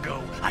 years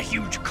ago, a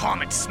huge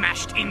comet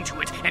smashed into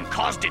it and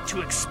caused it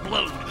to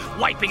explode,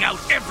 wiping out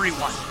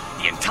everyone.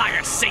 The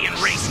entire Saiyan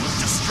race was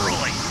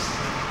destroyed.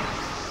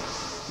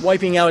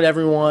 Wiping out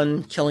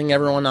everyone, killing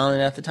everyone on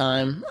it at the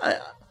time.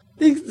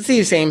 It's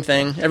the same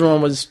thing.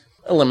 Everyone was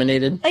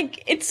eliminated.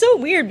 Like, it's so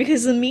weird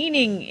because the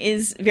meaning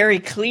is very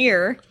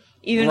clear,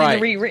 even in the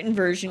rewritten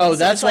version. Oh, so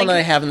that's one like,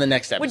 I have in the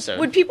next episode.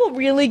 Would people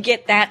really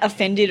get that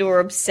offended or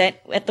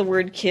upset at the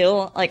word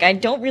kill? Like, I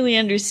don't really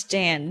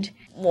understand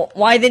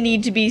why they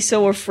need to be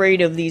so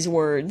afraid of these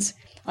words.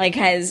 Like,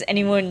 has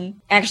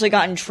anyone actually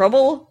gotten in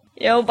trouble,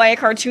 by a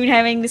cartoon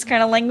having this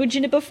kind of language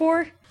in it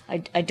before? I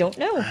don't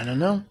know. I don't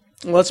know.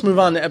 Well, let's move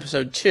on to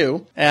episode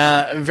 2.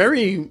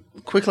 Very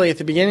quickly at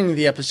the beginning of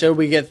the episode,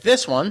 we get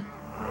this one.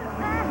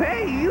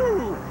 Hey,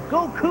 you!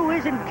 Goku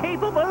isn't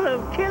capable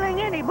of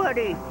killing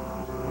anybody.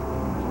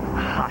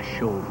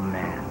 Hush, old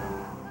man.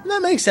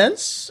 That makes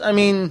sense. I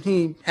mean,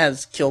 he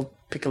has killed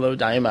Piccolo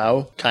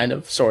Daimao, kind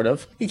of, sort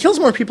of. He kills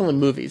more people in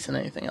movies than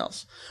anything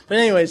else. But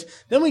anyways,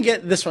 then we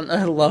get this one.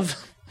 I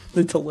love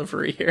the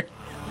delivery here.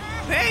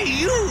 Hey,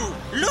 you!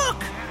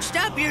 Look!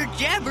 Stop your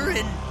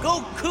jabbering!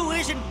 Goku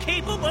isn't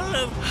capable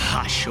of...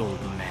 Hush,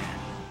 old man.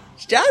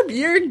 Stop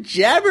your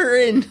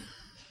jabbering!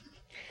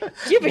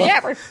 Jibber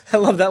jabber. I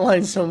love that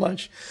line so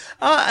much.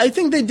 I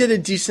think they did a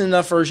decent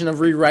enough version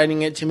of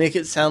rewriting it to make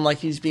it sound like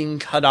he's being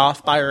cut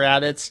off by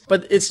Raditz,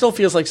 but it still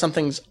feels like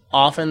something's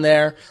off in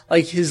there.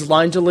 Like, his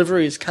line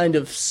delivery is kind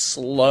of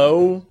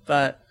slow,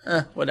 but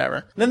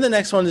whatever. Then the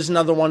next one is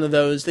another one of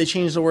those. They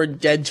changed the word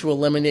dead to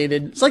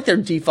eliminated. It's like their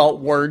default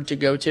word to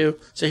go to.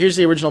 So here's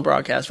the original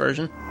broadcast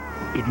version.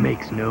 It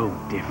makes no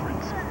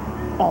difference.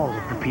 All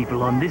of the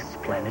people on this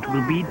planet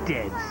will be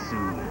dead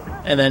soon.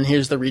 And then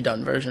here's the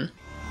redone version.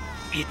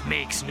 It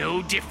makes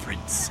no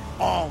difference.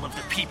 All of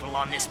the people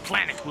on this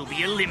planet will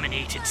be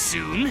eliminated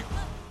soon.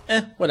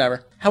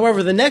 Whatever.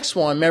 However, the next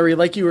one, Mary,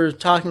 like you were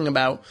talking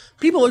about,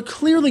 people are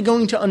clearly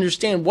going to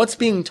understand what's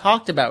being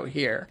talked about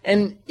here.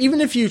 And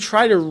even if you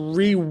try to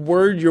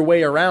reword your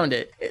way around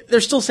it,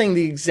 they're still saying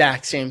the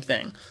exact same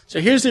thing. So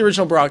here's the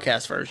original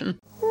broadcast version.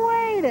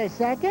 Wait a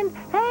second.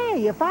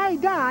 Hey, if I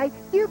die,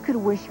 you could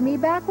wish me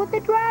back with the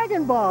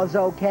Dragon Balls,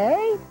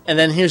 okay? And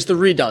then here's the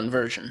redone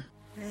version.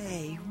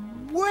 Hey,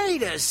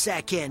 wait a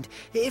second.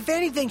 If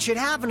anything should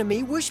happen to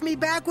me, wish me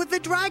back with the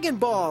Dragon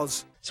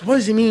Balls. So what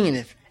does he mean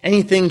if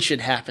anything should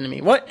happen to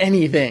me? What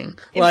anything?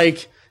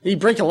 Like, did he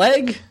break a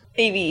leg?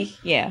 Maybe,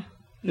 yeah.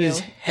 His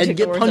head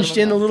get punched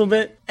in a little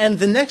bit? And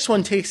the next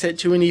one takes it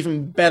to an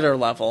even better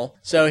level.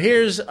 So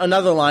here's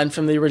another line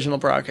from the original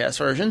broadcast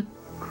version.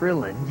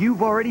 Krillin,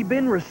 you've already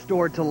been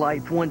restored to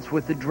life once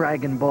with the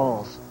Dragon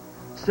Balls.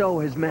 So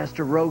has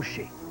Master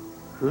Roshi.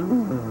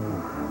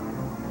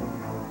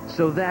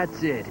 So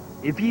that's it.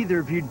 If either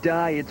of you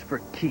die, it's for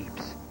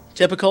keeps.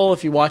 Typical,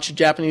 if you watch the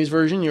Japanese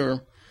version,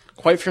 you're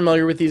quite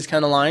familiar with these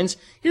kind of lines.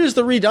 Here's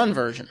the redone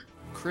version.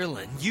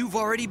 Krillin, you've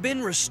already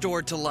been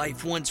restored to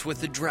life once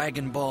with the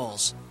Dragon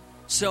Balls.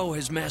 So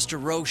has Master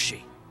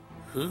Roshi.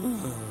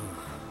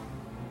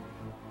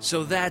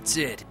 So that's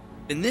it.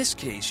 In this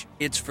case,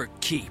 it's for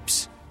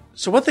keeps.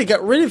 So what they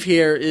got rid of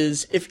here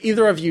is if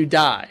either of you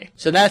die.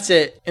 So that's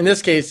it. In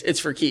this case, it's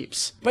for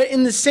keeps. But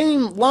in the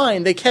same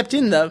line, they kept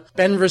in the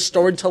been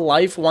restored to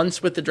life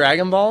once with the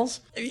Dragon Balls.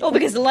 Oh,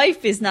 because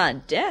life is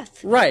not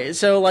death. Right.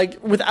 So,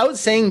 like, without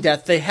saying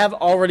death, they have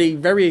already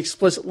very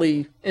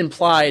explicitly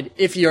implied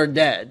if you're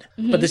dead.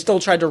 Mm-hmm. But they still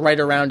tried to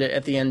write around it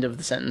at the end of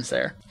the sentence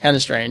there. Kind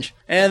of strange.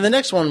 And the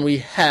next one we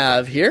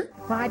have here.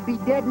 I'd be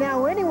dead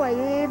now anyway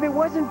if it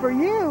wasn't for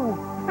you.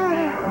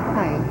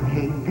 I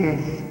hate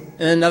this.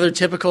 And another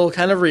typical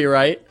kind of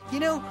rewrite. You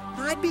know,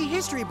 I'd be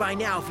history by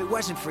now if it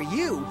wasn't for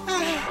you.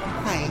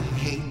 I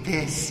hate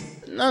this.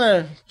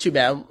 Not too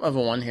bad of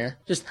a one here.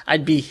 Just,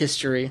 I'd be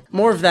history.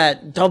 More of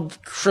that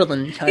dubbed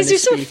Krillin kind of These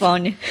are speak. so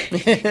fun.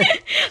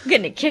 I'm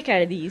getting a kick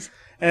out of these.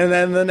 And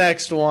then the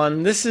next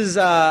one. This is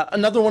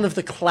another one of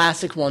the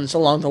classic ones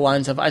along the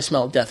lines of I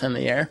smell death in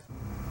the air.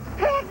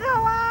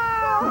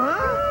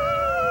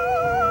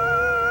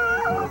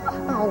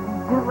 Oh,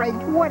 great.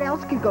 What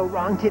else could go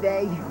wrong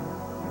today?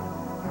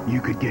 You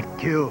could get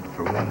killed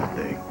for one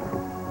thing.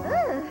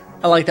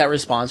 I like that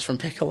response from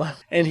Piccolo.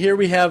 And here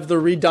we have the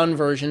redone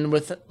version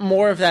with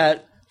more of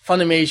that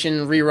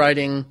Funimation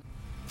rewriting.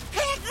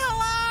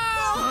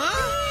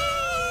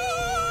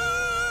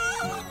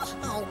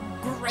 Oh,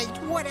 great.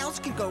 What else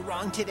could go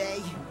wrong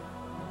today?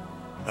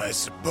 I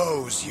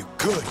suppose you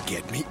could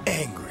get me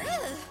angry.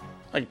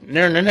 Like,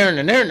 no,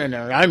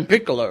 I'm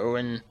Piccolo,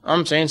 and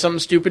I'm saying something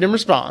stupid in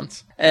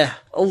response. A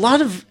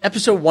lot of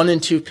episode 1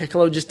 and 2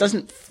 Piccolo just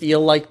doesn't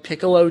feel like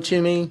Piccolo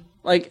to me.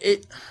 Like,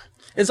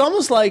 it's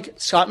almost like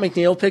Scott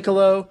McNeil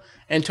Piccolo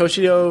and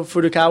Toshio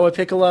Furukawa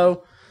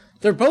Piccolo.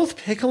 They're both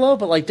Piccolo,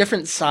 but like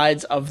different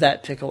sides of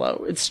that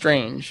Piccolo. It's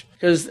strange.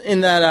 Because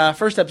in that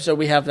first episode,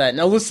 we have that,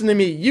 now listen to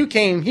me, you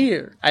came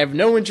here. I have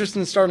no interest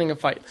in starting a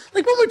fight.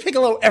 Like, when would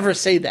Piccolo ever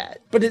say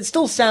that? But it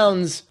still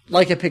sounds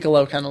like a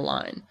Piccolo kind of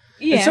line.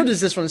 Yeah. And so does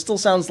this one. It still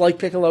sounds like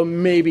Piccolo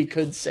maybe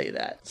could say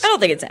that. I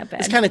don't think it's that bad.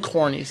 It's kind of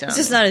corny sounding. It's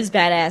just not as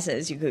badass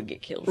as you could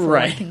get killed for.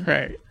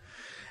 Right.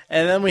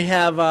 And then we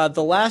have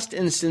the last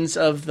instance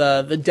of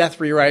the death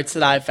rewrites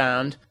that I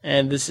found,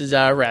 and this is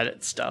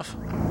Reddit stuff.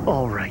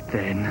 All right,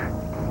 then.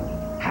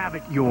 Have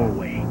it your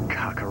way,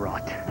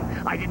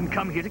 Kakarot. I didn't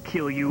come here to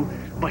kill you,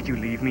 but you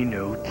leave me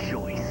no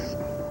choice.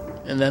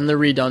 And then the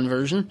redone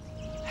version.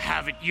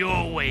 Have it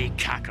your way,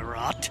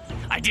 Kakarot.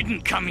 I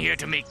didn't come here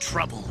to make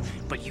trouble,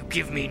 but you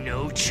give me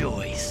no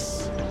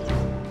choice.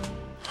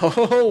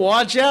 Oh,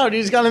 watch out,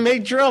 he's gonna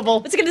make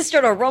trouble. It's gonna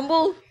start a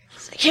rumble.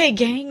 It's like, hey,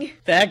 gang.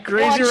 That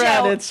crazy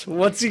rabbit.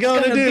 What's he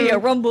gonna do? It's gonna be a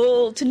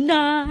rumble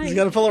tonight. He's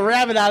gonna pull a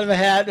rabbit out of a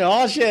hat.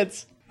 Oh,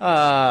 shit.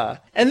 And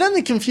then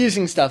the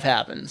confusing stuff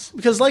happens.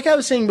 Because like I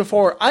was saying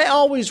before, I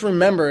always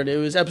remembered it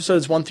was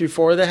episodes 1 through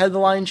 4 that had the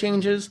line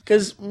changes.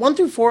 Because 1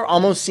 through 4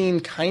 almost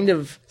seemed kind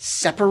of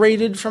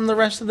separated from the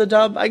rest of the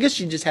dub. I guess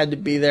you just had to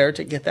be there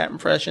to get that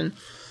impression.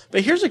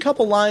 But here's a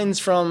couple lines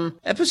from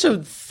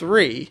episode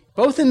 3,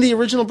 both in the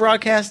original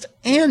broadcast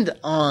and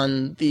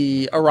on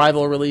the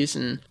Arrival release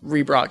and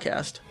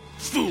rebroadcast.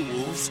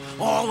 Fools!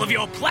 All of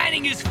your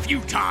planning is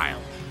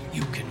futile!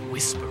 You can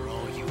whisper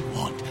all you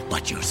want,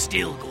 but you're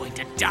still going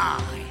to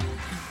die.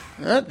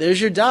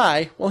 There's your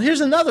die. Well, here's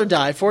another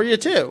die for you,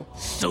 too.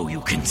 So you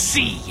can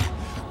see,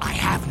 I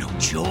have no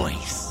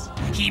choice.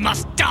 He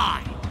must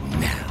die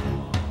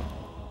now.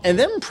 And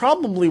then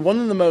probably one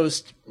of the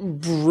most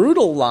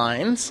brutal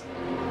lines.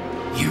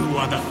 You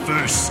are the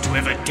first to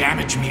ever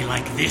damage me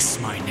like this,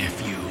 my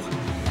nephew.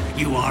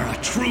 You are a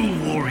true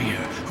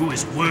warrior who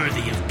is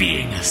worthy of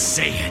being a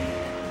Saiyan.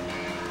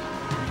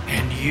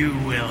 And you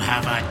will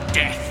have a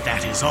death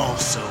that is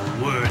also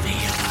worthy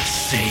of a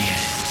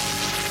Saiyan.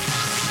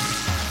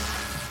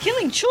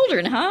 Killing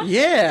children, huh?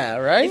 Yeah,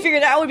 right? You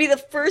figured that would be the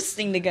first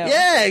thing to go.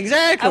 Yeah,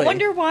 exactly. I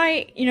wonder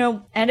why,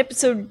 at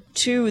episode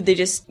 2, they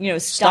just,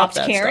 stopped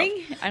caring.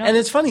 And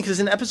it's funny, because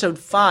in episode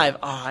 5,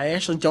 I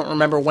actually don't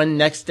remember when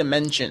Next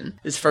Dimension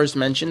is first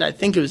mentioned. I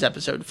think it was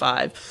episode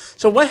 5.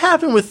 So what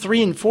happened with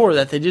 3 and 4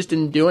 that they just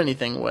didn't do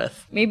anything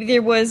with? Maybe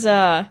there was,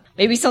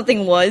 maybe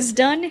something was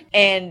done,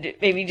 and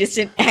maybe just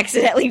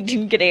accidentally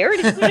didn't get aired?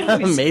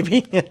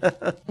 Maybe.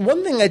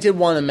 One thing I did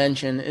want to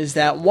mention is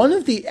that one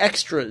of the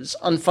extras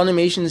on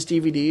Funimation's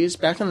DVDs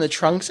back in the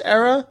Trunks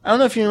era, I don't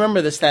know if you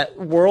remember this, that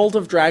World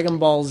of Dragon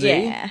Ball Z.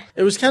 Yeah.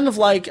 It was kind of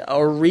like a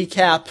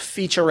recap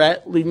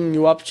featurette leading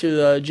you up to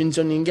the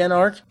Jinzo Ningen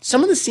arc.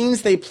 Some of the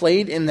scenes they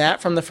played in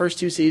that from the first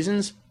 2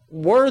 seasons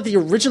were the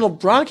original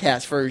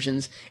broadcast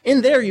versions.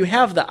 In there, you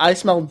have the I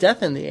smell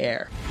death in the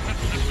air.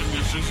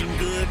 This isn't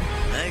good.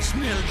 I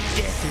smell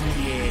death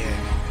in the air.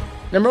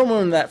 Remember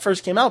when that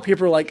first came out,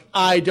 people were like,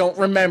 I don't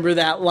remember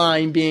that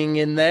line being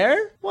in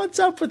there. What's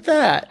up with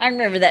that? I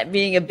remember that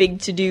being a big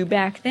to-do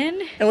back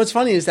then. And what's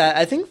funny is that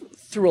I think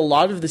through a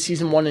lot of the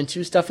season 1 and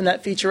 2 stuff in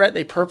that featurette,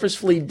 they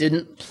purposefully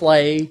didn't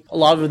play a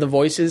lot of the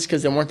voices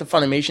because they weren't the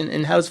Funimation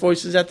in-house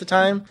voices at the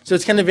time. So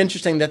it's kind of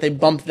interesting that they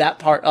bumped that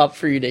part up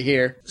for you to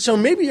hear. So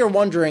maybe you're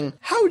wondering,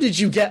 how did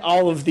you get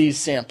all of these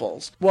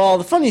samples? Well,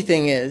 the funny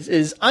thing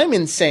is I'm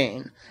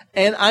insane.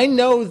 And I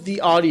know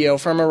the audio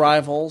from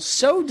Arrival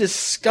so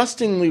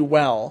disgustingly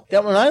well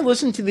that when I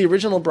listen to the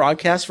original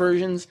broadcast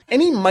versions,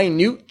 any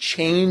minute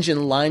change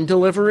in line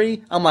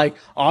delivery, I'm like,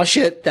 oh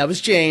shit, that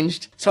was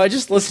changed. So I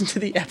just listened to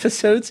the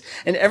episodes,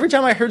 and every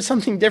time I heard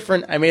something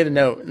different, I made a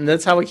note. And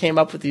that's how we came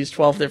up with these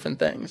 12 different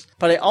things.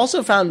 But I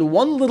also found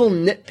one little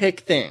nitpick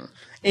thing,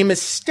 a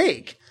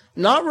mistake,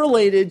 not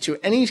related to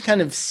any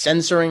kind of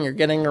censoring or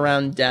getting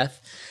around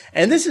death.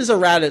 And this is a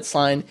Raditz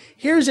line.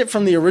 Here's it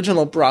from the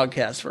original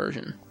broadcast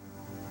version.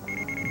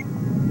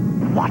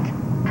 What?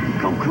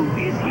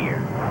 Goku is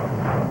here.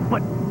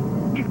 But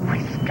if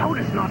my scout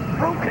is not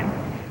broken...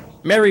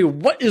 Mary,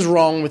 what is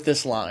wrong with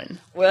this line?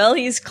 Well,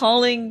 he's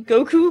calling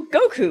Goku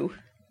Goku.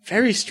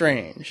 Very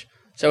strange.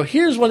 So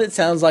here's what it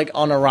sounds like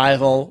on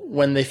Arrival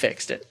when they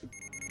fixed it.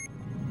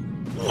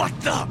 What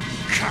the?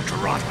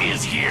 Kakarot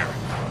is here.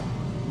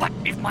 But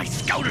if my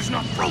scout is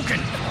not broken...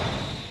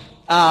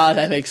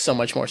 That makes so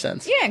much more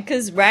sense. Yeah,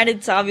 because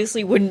Raditz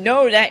obviously wouldn't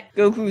know that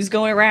Goku's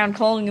going around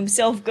calling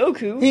himself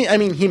Goku.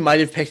 He might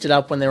have picked it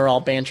up when they were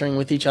all bantering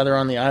with each other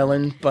on the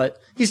island,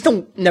 but he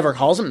still never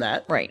calls him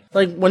that. Right.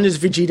 Like, when does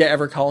Vegeta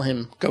ever call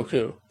him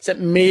Goku? Except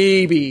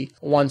maybe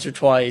once or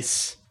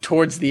twice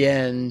towards the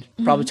end.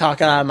 Probably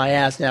talking out of my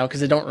ass now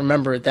because I don't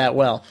remember it that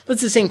well. But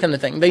it's the same kind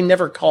of thing. They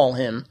never call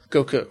him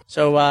Goku.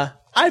 So,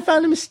 I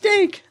found a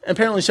mistake.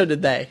 Apparently so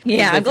did they.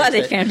 Yeah, I'm glad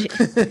they found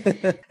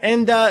it.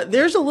 And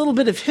there's a little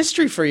bit of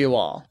history for you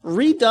all.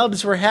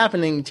 Redubs were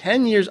happening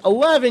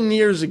 11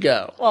 years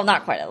ago. Well,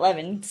 not quite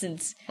 11,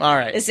 since all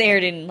right. This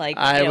aired in,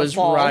 I was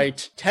fall.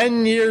 right.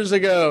 10 years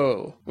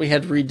ago, we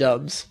had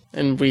redubs.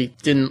 And we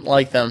didn't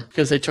like them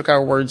because they took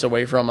our words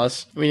away from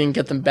us. We didn't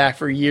get them back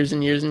for years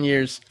and years and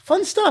years.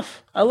 Fun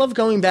stuff. I love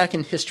going back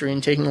in history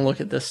and taking a look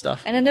at this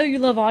stuff. And I know you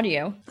love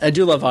audio. I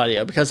do love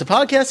audio because the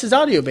podcast is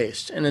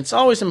audio-based, and it's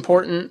always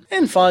important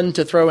and fun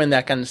to throw in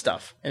that kind of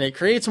stuff. And it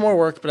creates more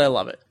work, but I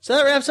love it. So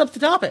that wraps up the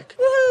topic.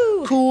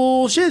 Woohoo!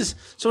 Cool shiz.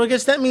 So I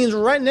guess that means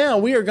right now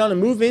we are going to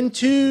move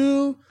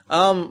into,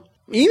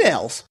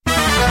 emails.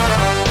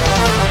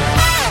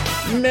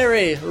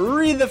 Mary,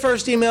 read the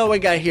first email we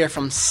got here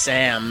from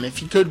Sam, if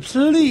you could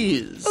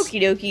please.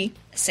 Okie dokie.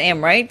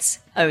 Sam writes,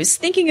 I was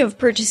thinking of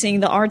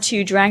purchasing the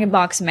R2 Dragon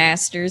Box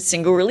Masters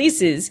single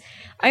releases.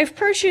 I have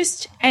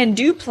purchased and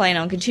do plan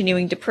on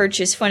continuing to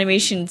purchase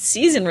Funimation's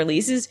season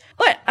releases,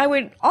 but I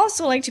would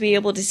also like to be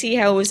able to see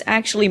how it was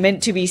actually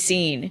meant to be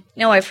seen.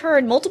 Now, I've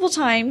heard multiple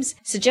times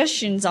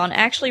suggestions on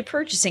actually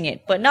purchasing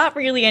it, but not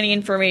really any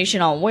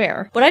information on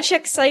where. Would I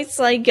check sites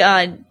like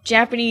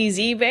Japanese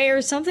eBay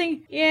or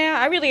something? Yeah,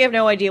 I really have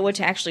no idea what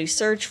to actually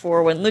search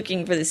for when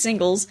looking for the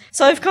singles,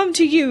 so I've come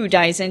to you,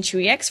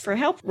 Daizenshuu EX, for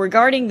help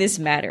regarding this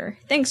matter.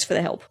 Thanks for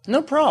the help.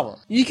 No problem.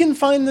 You can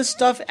find this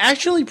stuff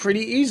actually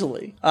pretty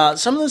easily.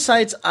 Some of the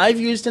sites I've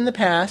used in the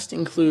past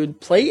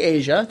include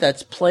PlayAsia,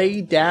 that's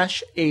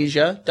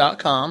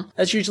play-asia.com.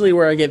 That's usually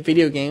where I get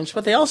video games,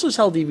 but they also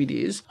sell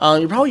DVDs.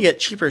 You probably get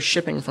cheaper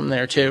shipping from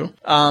there too.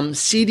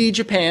 CD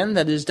Japan,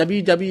 that is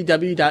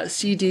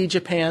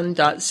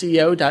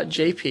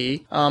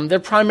www.cdjapan.co.jp. They're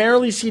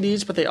primarily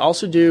CDs, but they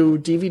also do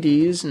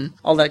DVDs and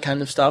all that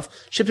kind of stuff.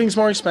 Shipping's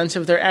more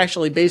expensive. They're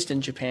actually based in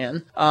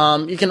Japan.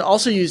 You can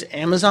also use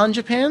Amazon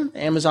Japan,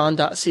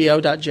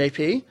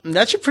 amazon.co.jp. And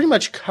that should pretty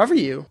much cover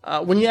you.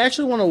 When you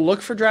actually want to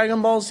look for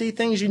Dragon Ball Z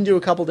things, you can do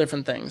a couple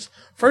different things.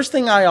 First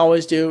thing I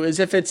always do is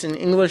if it's an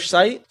English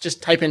site,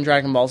 just type in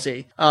Dragon Ball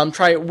Z.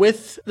 Try it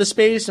with the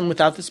space and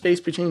without the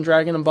space between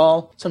Dragon and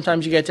Ball.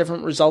 Sometimes you get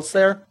different results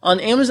there. On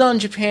Amazon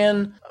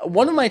Japan,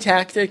 one of my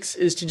tactics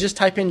is to just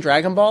type in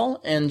Dragon Ball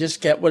and just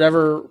get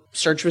whatever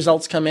search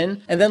results come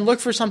in, and then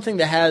look for something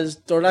that has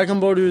Dragon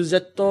Ball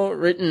Z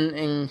written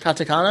in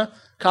katakana.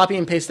 Copy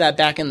and paste that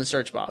back in the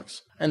search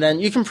box. And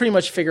then you can pretty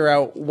much figure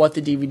out what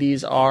the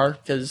DVDs are,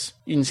 because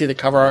you can see the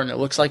cover art and it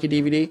looks like a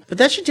DVD. But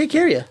that should take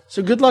care of you.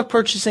 So good luck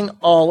purchasing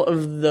all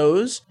of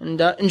those,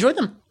 and enjoy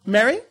them.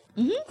 Mary?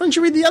 Mm-hmm. Why don't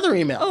you read the other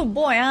email? Oh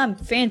boy, I'm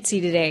fancy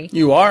today.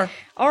 You are.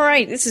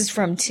 Alright, this is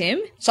from Tim.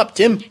 What's up,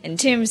 Tim? And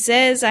Tim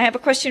says, I have a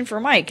question for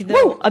Mike,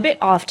 though a bit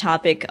off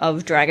topic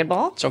of Dragon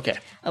Ball. It's okay.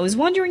 I was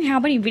wondering how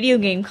many video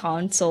game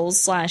consoles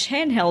 /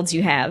 handhelds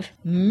you have.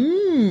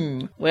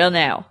 Well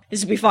now,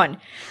 this will be fun.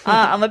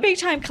 I'm a big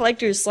time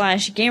collector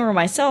 / gamer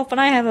myself, and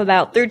I have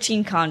about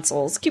 13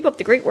 consoles. Keep up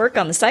the great work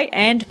on the site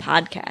and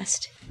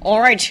podcast.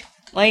 Alright,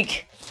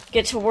 Mike,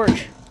 get to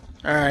work.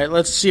 Alright,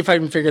 let's see if I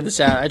can figure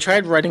this out. I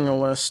tried writing a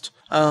list.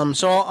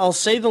 So I'll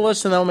say the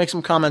list and then I'll make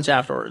some comments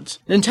afterwards.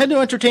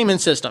 Nintendo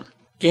Entertainment System.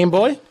 Game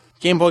Boy,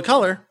 Game Boy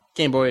Color,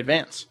 Game Boy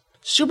Advance.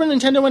 Super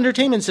Nintendo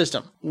Entertainment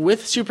System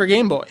with Super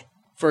Game Boy.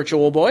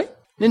 Virtual Boy,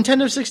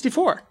 Nintendo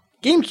 64.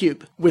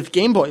 GameCube with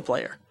Game Boy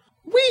Player.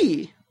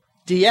 Wii,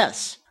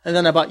 DS. And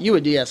then I bought you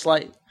a DS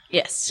Lite.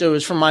 Yes. So it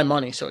was from my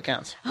money, so it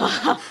counts.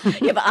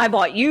 Yeah, but I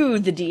bought you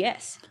the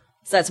DS.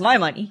 So that's my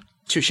money.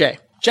 Touché.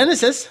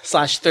 Genesis /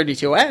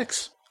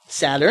 32X.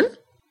 Saturn,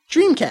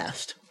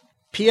 Dreamcast,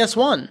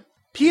 PS1,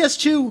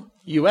 PS2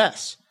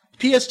 US,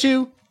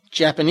 PS2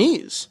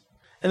 Japanese.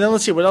 And then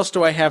let's see, what else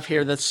do I have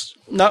here that's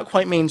not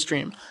quite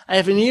mainstream? I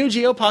have a Neo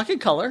Geo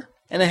Pocket Color,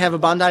 and I have a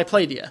Bandai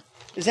Playdia.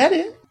 Is that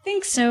it?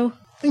 Think so.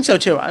 I think so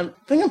too. I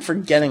think I'm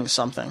forgetting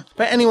something.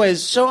 But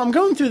anyways, so I'm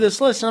going through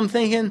this list and I'm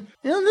thinking,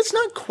 that's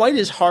not quite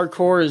as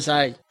hardcore as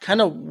I kind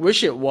of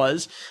wish it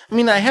was. I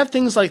mean, I have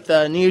things like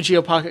the Neo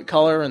Geo Pocket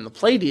Color and the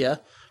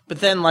Playdia, but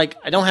then I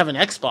don't have an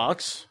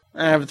Xbox.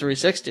 I have a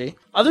 360.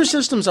 Other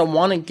systems I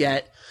want to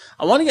get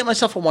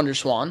myself a Wonder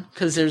Swan,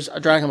 because there's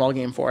a Dragon Ball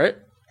game for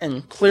it,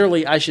 and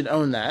clearly I should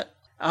own that.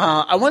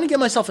 I want to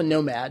get myself a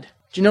Nomad.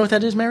 Do you know what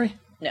that is, Mary?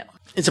 No.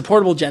 It's a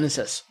portable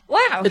Genesis.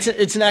 Wow.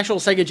 It's an actual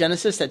Sega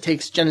Genesis that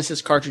takes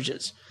Genesis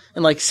cartridges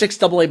and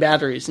 6 AA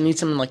batteries and needs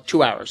them in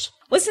 2 hours.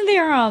 Wasn't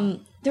there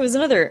was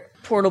another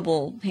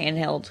portable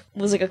handheld.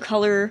 It was a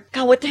color.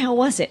 God, what the hell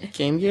was it?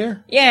 Game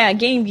Gear? Yeah,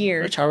 Game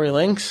Gear. Tower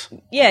Lynx?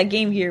 Yeah,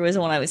 Game Gear was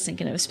the one I was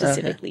thinking of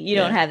specifically. Okay. You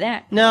don't have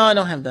that? No, I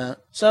don't have that.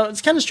 So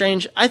it's kind of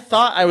strange. I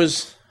thought I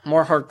was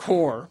more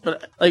hardcore.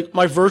 But, like,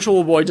 my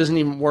Virtual Boy doesn't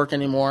even work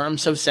anymore. I'm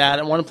so sad.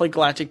 I want to play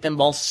Galactic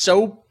Pinball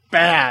so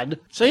bad.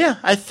 So yeah,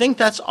 I think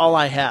that's all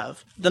I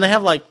have. Then I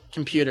have, like,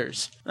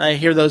 computers. I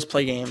hear those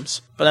play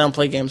games, but I don't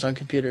play games on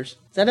computers.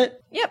 Is that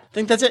it? Yep. I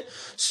think that's it.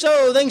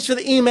 So, thanks for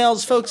the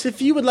emails, folks. If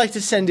you would like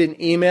to send in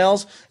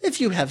emails, if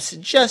you have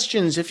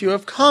suggestions, if you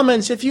have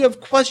comments, if you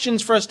have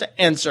questions for us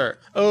to answer,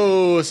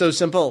 oh, so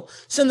simple.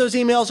 Send those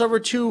emails over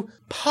to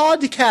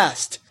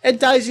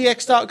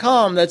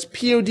podcast@daizex.com. That's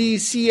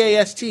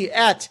PODCAST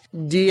at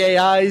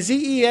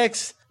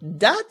DAIZEX.com.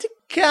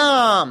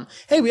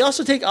 Hey, we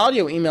also take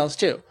audio emails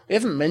too. We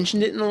haven't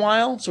mentioned it in a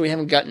while, so we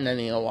haven't gotten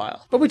any in a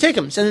while. But we take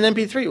them. Send an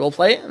MP3. We'll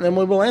play it, and then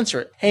we will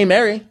answer it. Hey,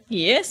 Mary.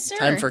 Yes, sir.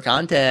 Time for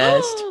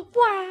contest. Oh,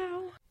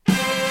 wow.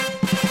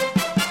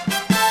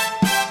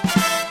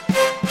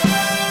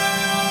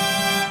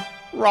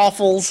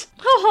 Raffles.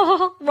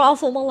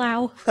 Raffle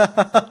Malau.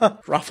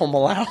 Raffle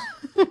Malau.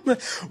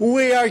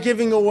 We are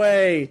giving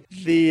away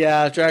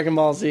the Dragon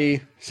Ball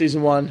Z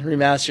Season 1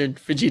 Remastered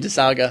Vegeta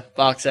Saga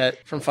box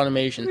set from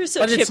Funimation.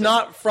 But it's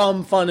not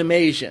from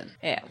Funimation.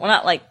 Yeah, we're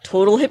not like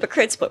total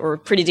hypocrites, but we're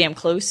pretty damn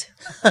close.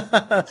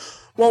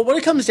 Well, what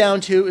it comes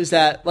down to is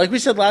that, like we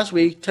said last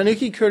week,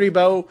 Tanuki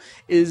Kuribo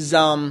is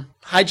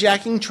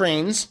hijacking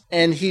trains,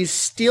 and he's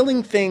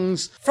stealing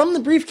things from the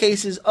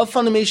briefcases of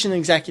Funimation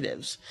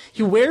executives.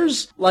 He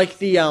wears, like,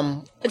 the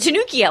a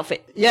Tanuki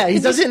outfit. Yeah, he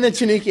does it in the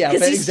Tanuki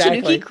outfit, he's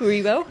exactly.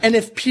 Tanuki Kuribo. And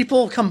if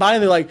people come by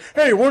and they're like,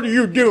 hey, what are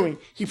you doing?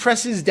 He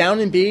presses down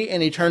and B,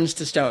 and he turns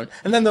to stone.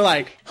 And then they're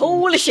like,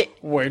 holy shit.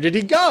 Where did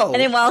he go?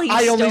 And then while he's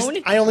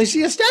stoned... I only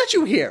see a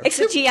statue here.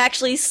 Except he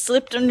actually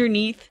slipped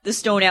underneath the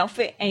stone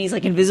outfit, and he's,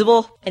 like,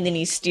 invisible, and then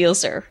he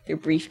steals their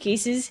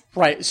briefcases.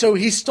 Right, so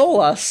he stole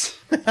us.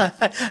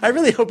 I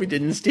really hope he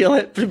didn't steal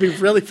it, but it'd be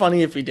really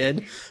funny if he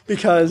did,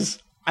 because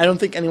I don't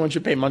think anyone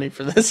should pay money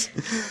for this.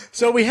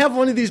 So we have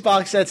one of these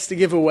box sets to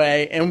give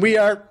away, and we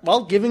are,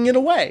 well, giving it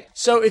away.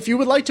 So if you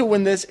would like to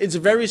win this, it's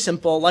very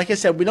simple. Like I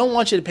said, we don't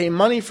want you to pay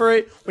money for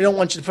it. We don't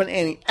want you to put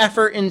any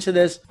effort into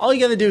this. All you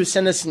gotta do is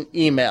send us an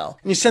email.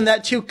 And you send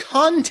that to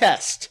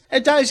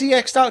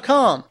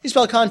contest@daizex.com. You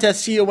spell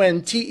contest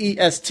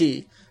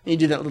CONTEST. And you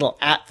do that little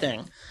 @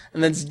 thing.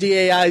 And that's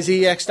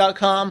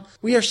DAIZEX.com.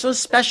 We are so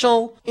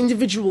special.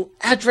 Individual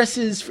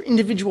addresses for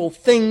individual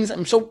things.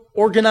 I'm so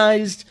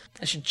organized.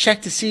 I should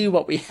check to see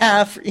what we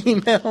have for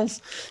emails.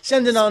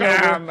 Send it on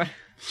over.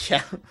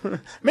 Yeah.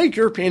 Make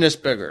your penis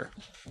bigger.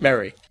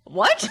 Mary.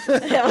 What?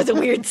 That was a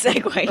weird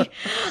segue.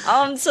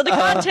 So the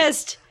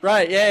contest.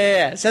 Right,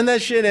 yeah. Send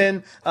that shit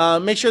in.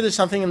 Make sure there's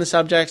something in the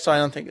subject so I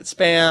don't think it's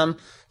spam.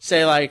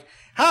 Say like,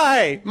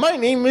 hi, my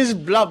name is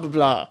blah, blah,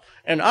 blah,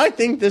 and I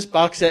think this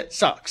box set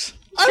sucks.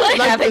 I would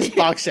like this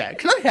box set.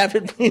 Can I have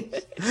it, please?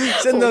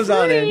 Send those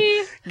on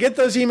in. Get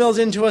those emails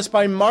into us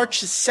by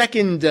March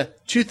 2nd,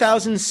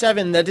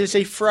 2007. That is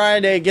a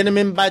Friday. Get them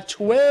in by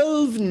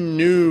 12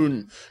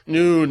 noon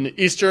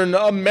Eastern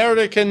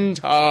American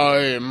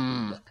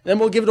time. Then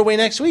we'll give it away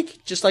next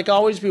week. Just like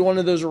always, be one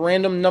of those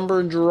random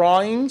number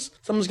drawings.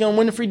 Someone's going to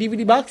win a free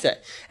DVD box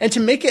set. And to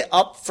make it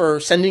up for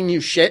sending you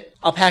shit,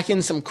 I'll pack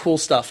in some cool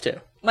stuff too.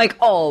 Mike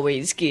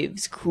always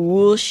gives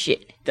cool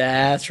shit.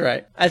 That's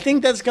right. I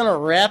think that's gonna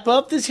wrap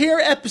up this here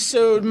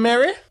episode,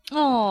 Mary.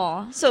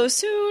 Aw, so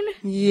soon?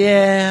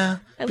 Yeah.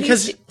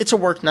 Because it's a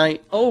work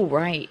night. Oh,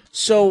 right.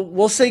 So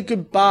we'll say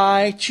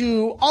goodbye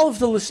to all of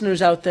the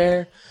listeners out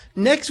there.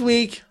 Next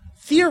week,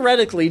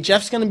 theoretically,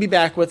 Jeff's gonna be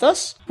back with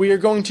us. We are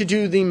going to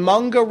do the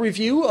manga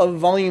review of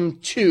Volume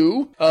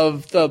 2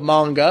 of the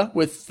manga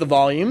with the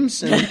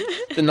volumes and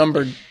the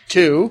number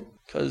 2.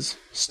 Because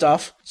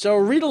stuff. So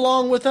read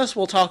along with us.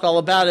 We'll talk all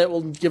about it.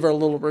 We'll give her a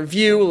little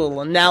review, a little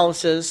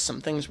analysis,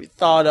 some things we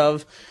thought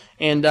of.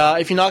 And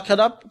if you're not caught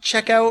up,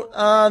 check out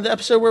the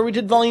episode where we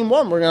did Volume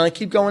 1. We're going to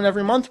keep going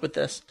every month with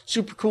this.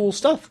 Super cool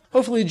stuff.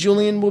 Hopefully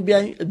Julian will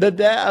be...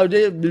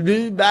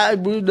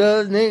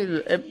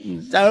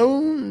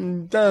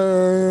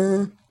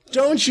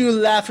 Don't you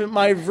laugh at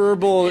my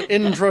verbal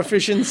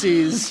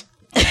improficiencies.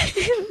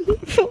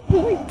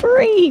 My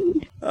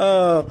brain.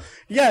 Oh,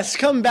 yes,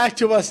 come back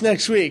to us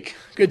next week.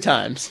 Good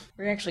times.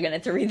 We're actually going to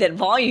have to read that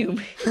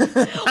volume.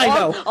 I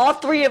know. All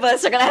three of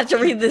us are going to have to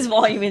read this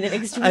volume in the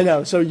next week. I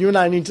know, so you and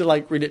I need to,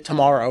 read it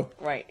tomorrow.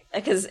 Right,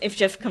 because if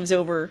Jeff comes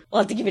over, we'll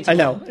have to give it to him.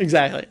 I know,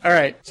 exactly. All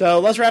right, so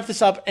let's wrap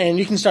this up, and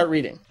you can start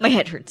reading. My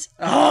head hurts.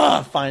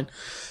 Fine.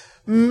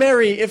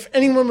 Mary, if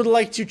anyone would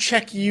like to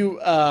check you,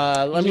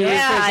 check me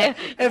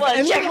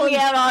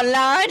out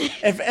online.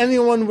 If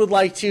anyone would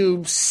like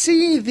to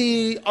see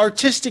the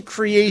artistic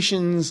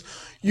creations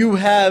you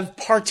have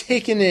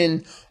partaken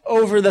in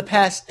over the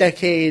past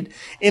decade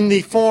in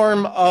the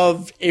form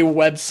of a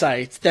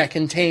website that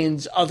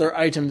contains other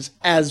items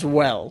as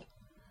well.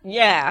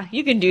 Yeah,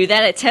 you can do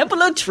that at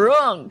Temple of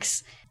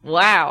Trunks.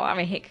 Wow, I'm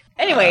a hick.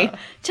 Anyway,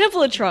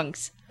 Temple of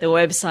Trunks, the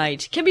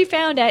website, can be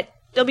found at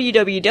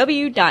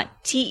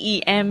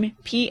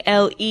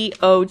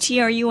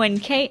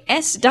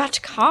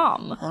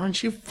www.templeotrunks.com.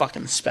 Aren't you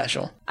fucking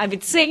special? I've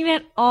been saying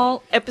that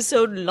all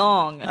episode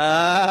long.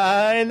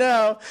 I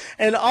know.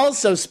 And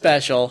also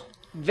special,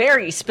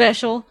 Very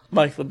special.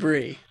 Mike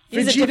Labrie.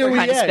 He's a different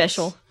kind of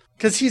special.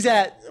 Because he's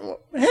at...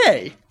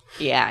 Hey!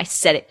 Yeah, I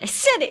said it. I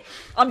said it!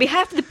 On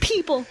behalf of the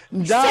people.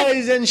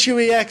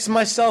 Daizenshuu EX,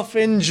 myself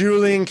and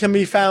Julian can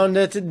be found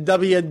at www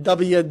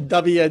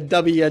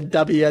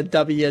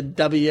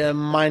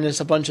minus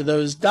a bunch of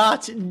those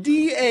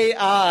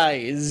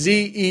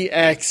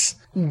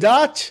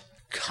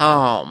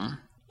DAIZEX.com.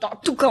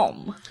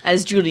 .com,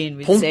 as Julian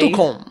would say.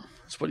 .com.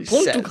 That's what he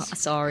says.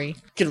 Sorry.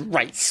 Get it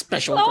right,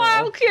 special girl.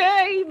 Oh,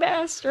 okay,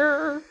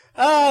 master.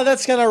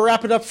 That's gonna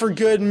wrap it up for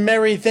good.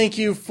 Mary, thank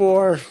you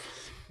for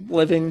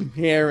living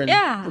here and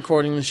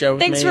recording the show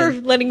with Thanks me. for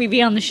letting me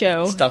be on the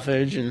show.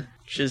 Stuffage and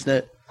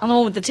shiznit. I'm the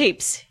one with the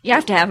tapes. You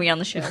have to have me on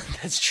the show.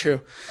 That's true.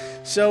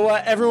 So,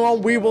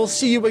 everyone, we will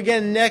see you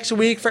again next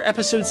week for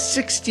episode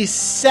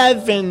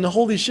 67.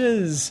 Holy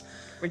shiz.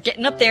 We're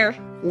getting up there.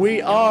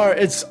 We are.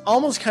 It's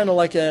almost kind of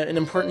like an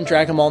important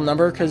Dragon Ball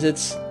number, because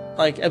it's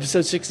like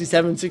episode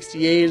 67,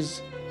 68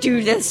 is...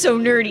 Dude, that's so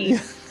nerdy.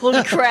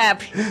 Holy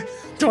crap.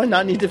 Do I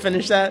not need to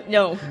finish that?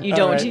 No, you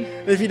don't. Right.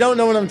 If you don't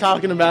know what I'm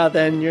talking about,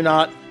 then you're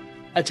not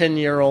a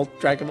 10-year-old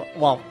Dragon Ball...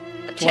 Well...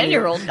 A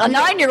 10-year-old? A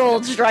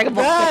 9-year-old's Dragon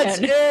Ball That's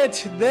fan. it!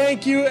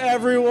 Thank you,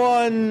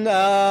 everyone!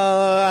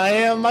 I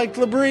am Mike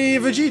Labrie,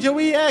 Vegito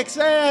EX,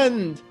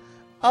 and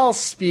I'll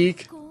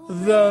speak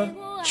the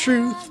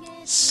truth.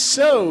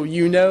 So,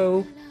 you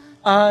know,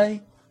 I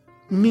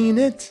mean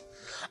it.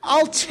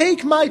 I'll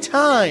take my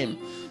time.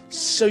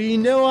 So, you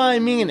know I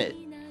mean it.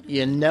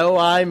 You know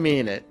I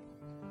mean it.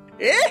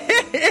 Daizenshuu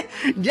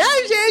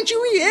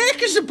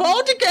EX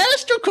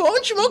podcast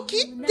konshimo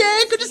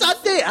kite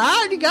kudasate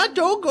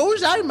arigatou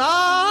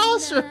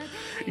gozaimasu.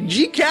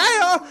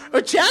 Jikai o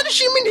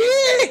otanashimi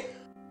ni.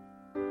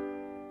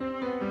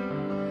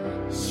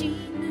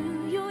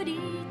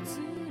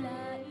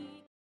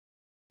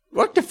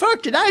 What the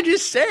fuck did I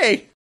just say?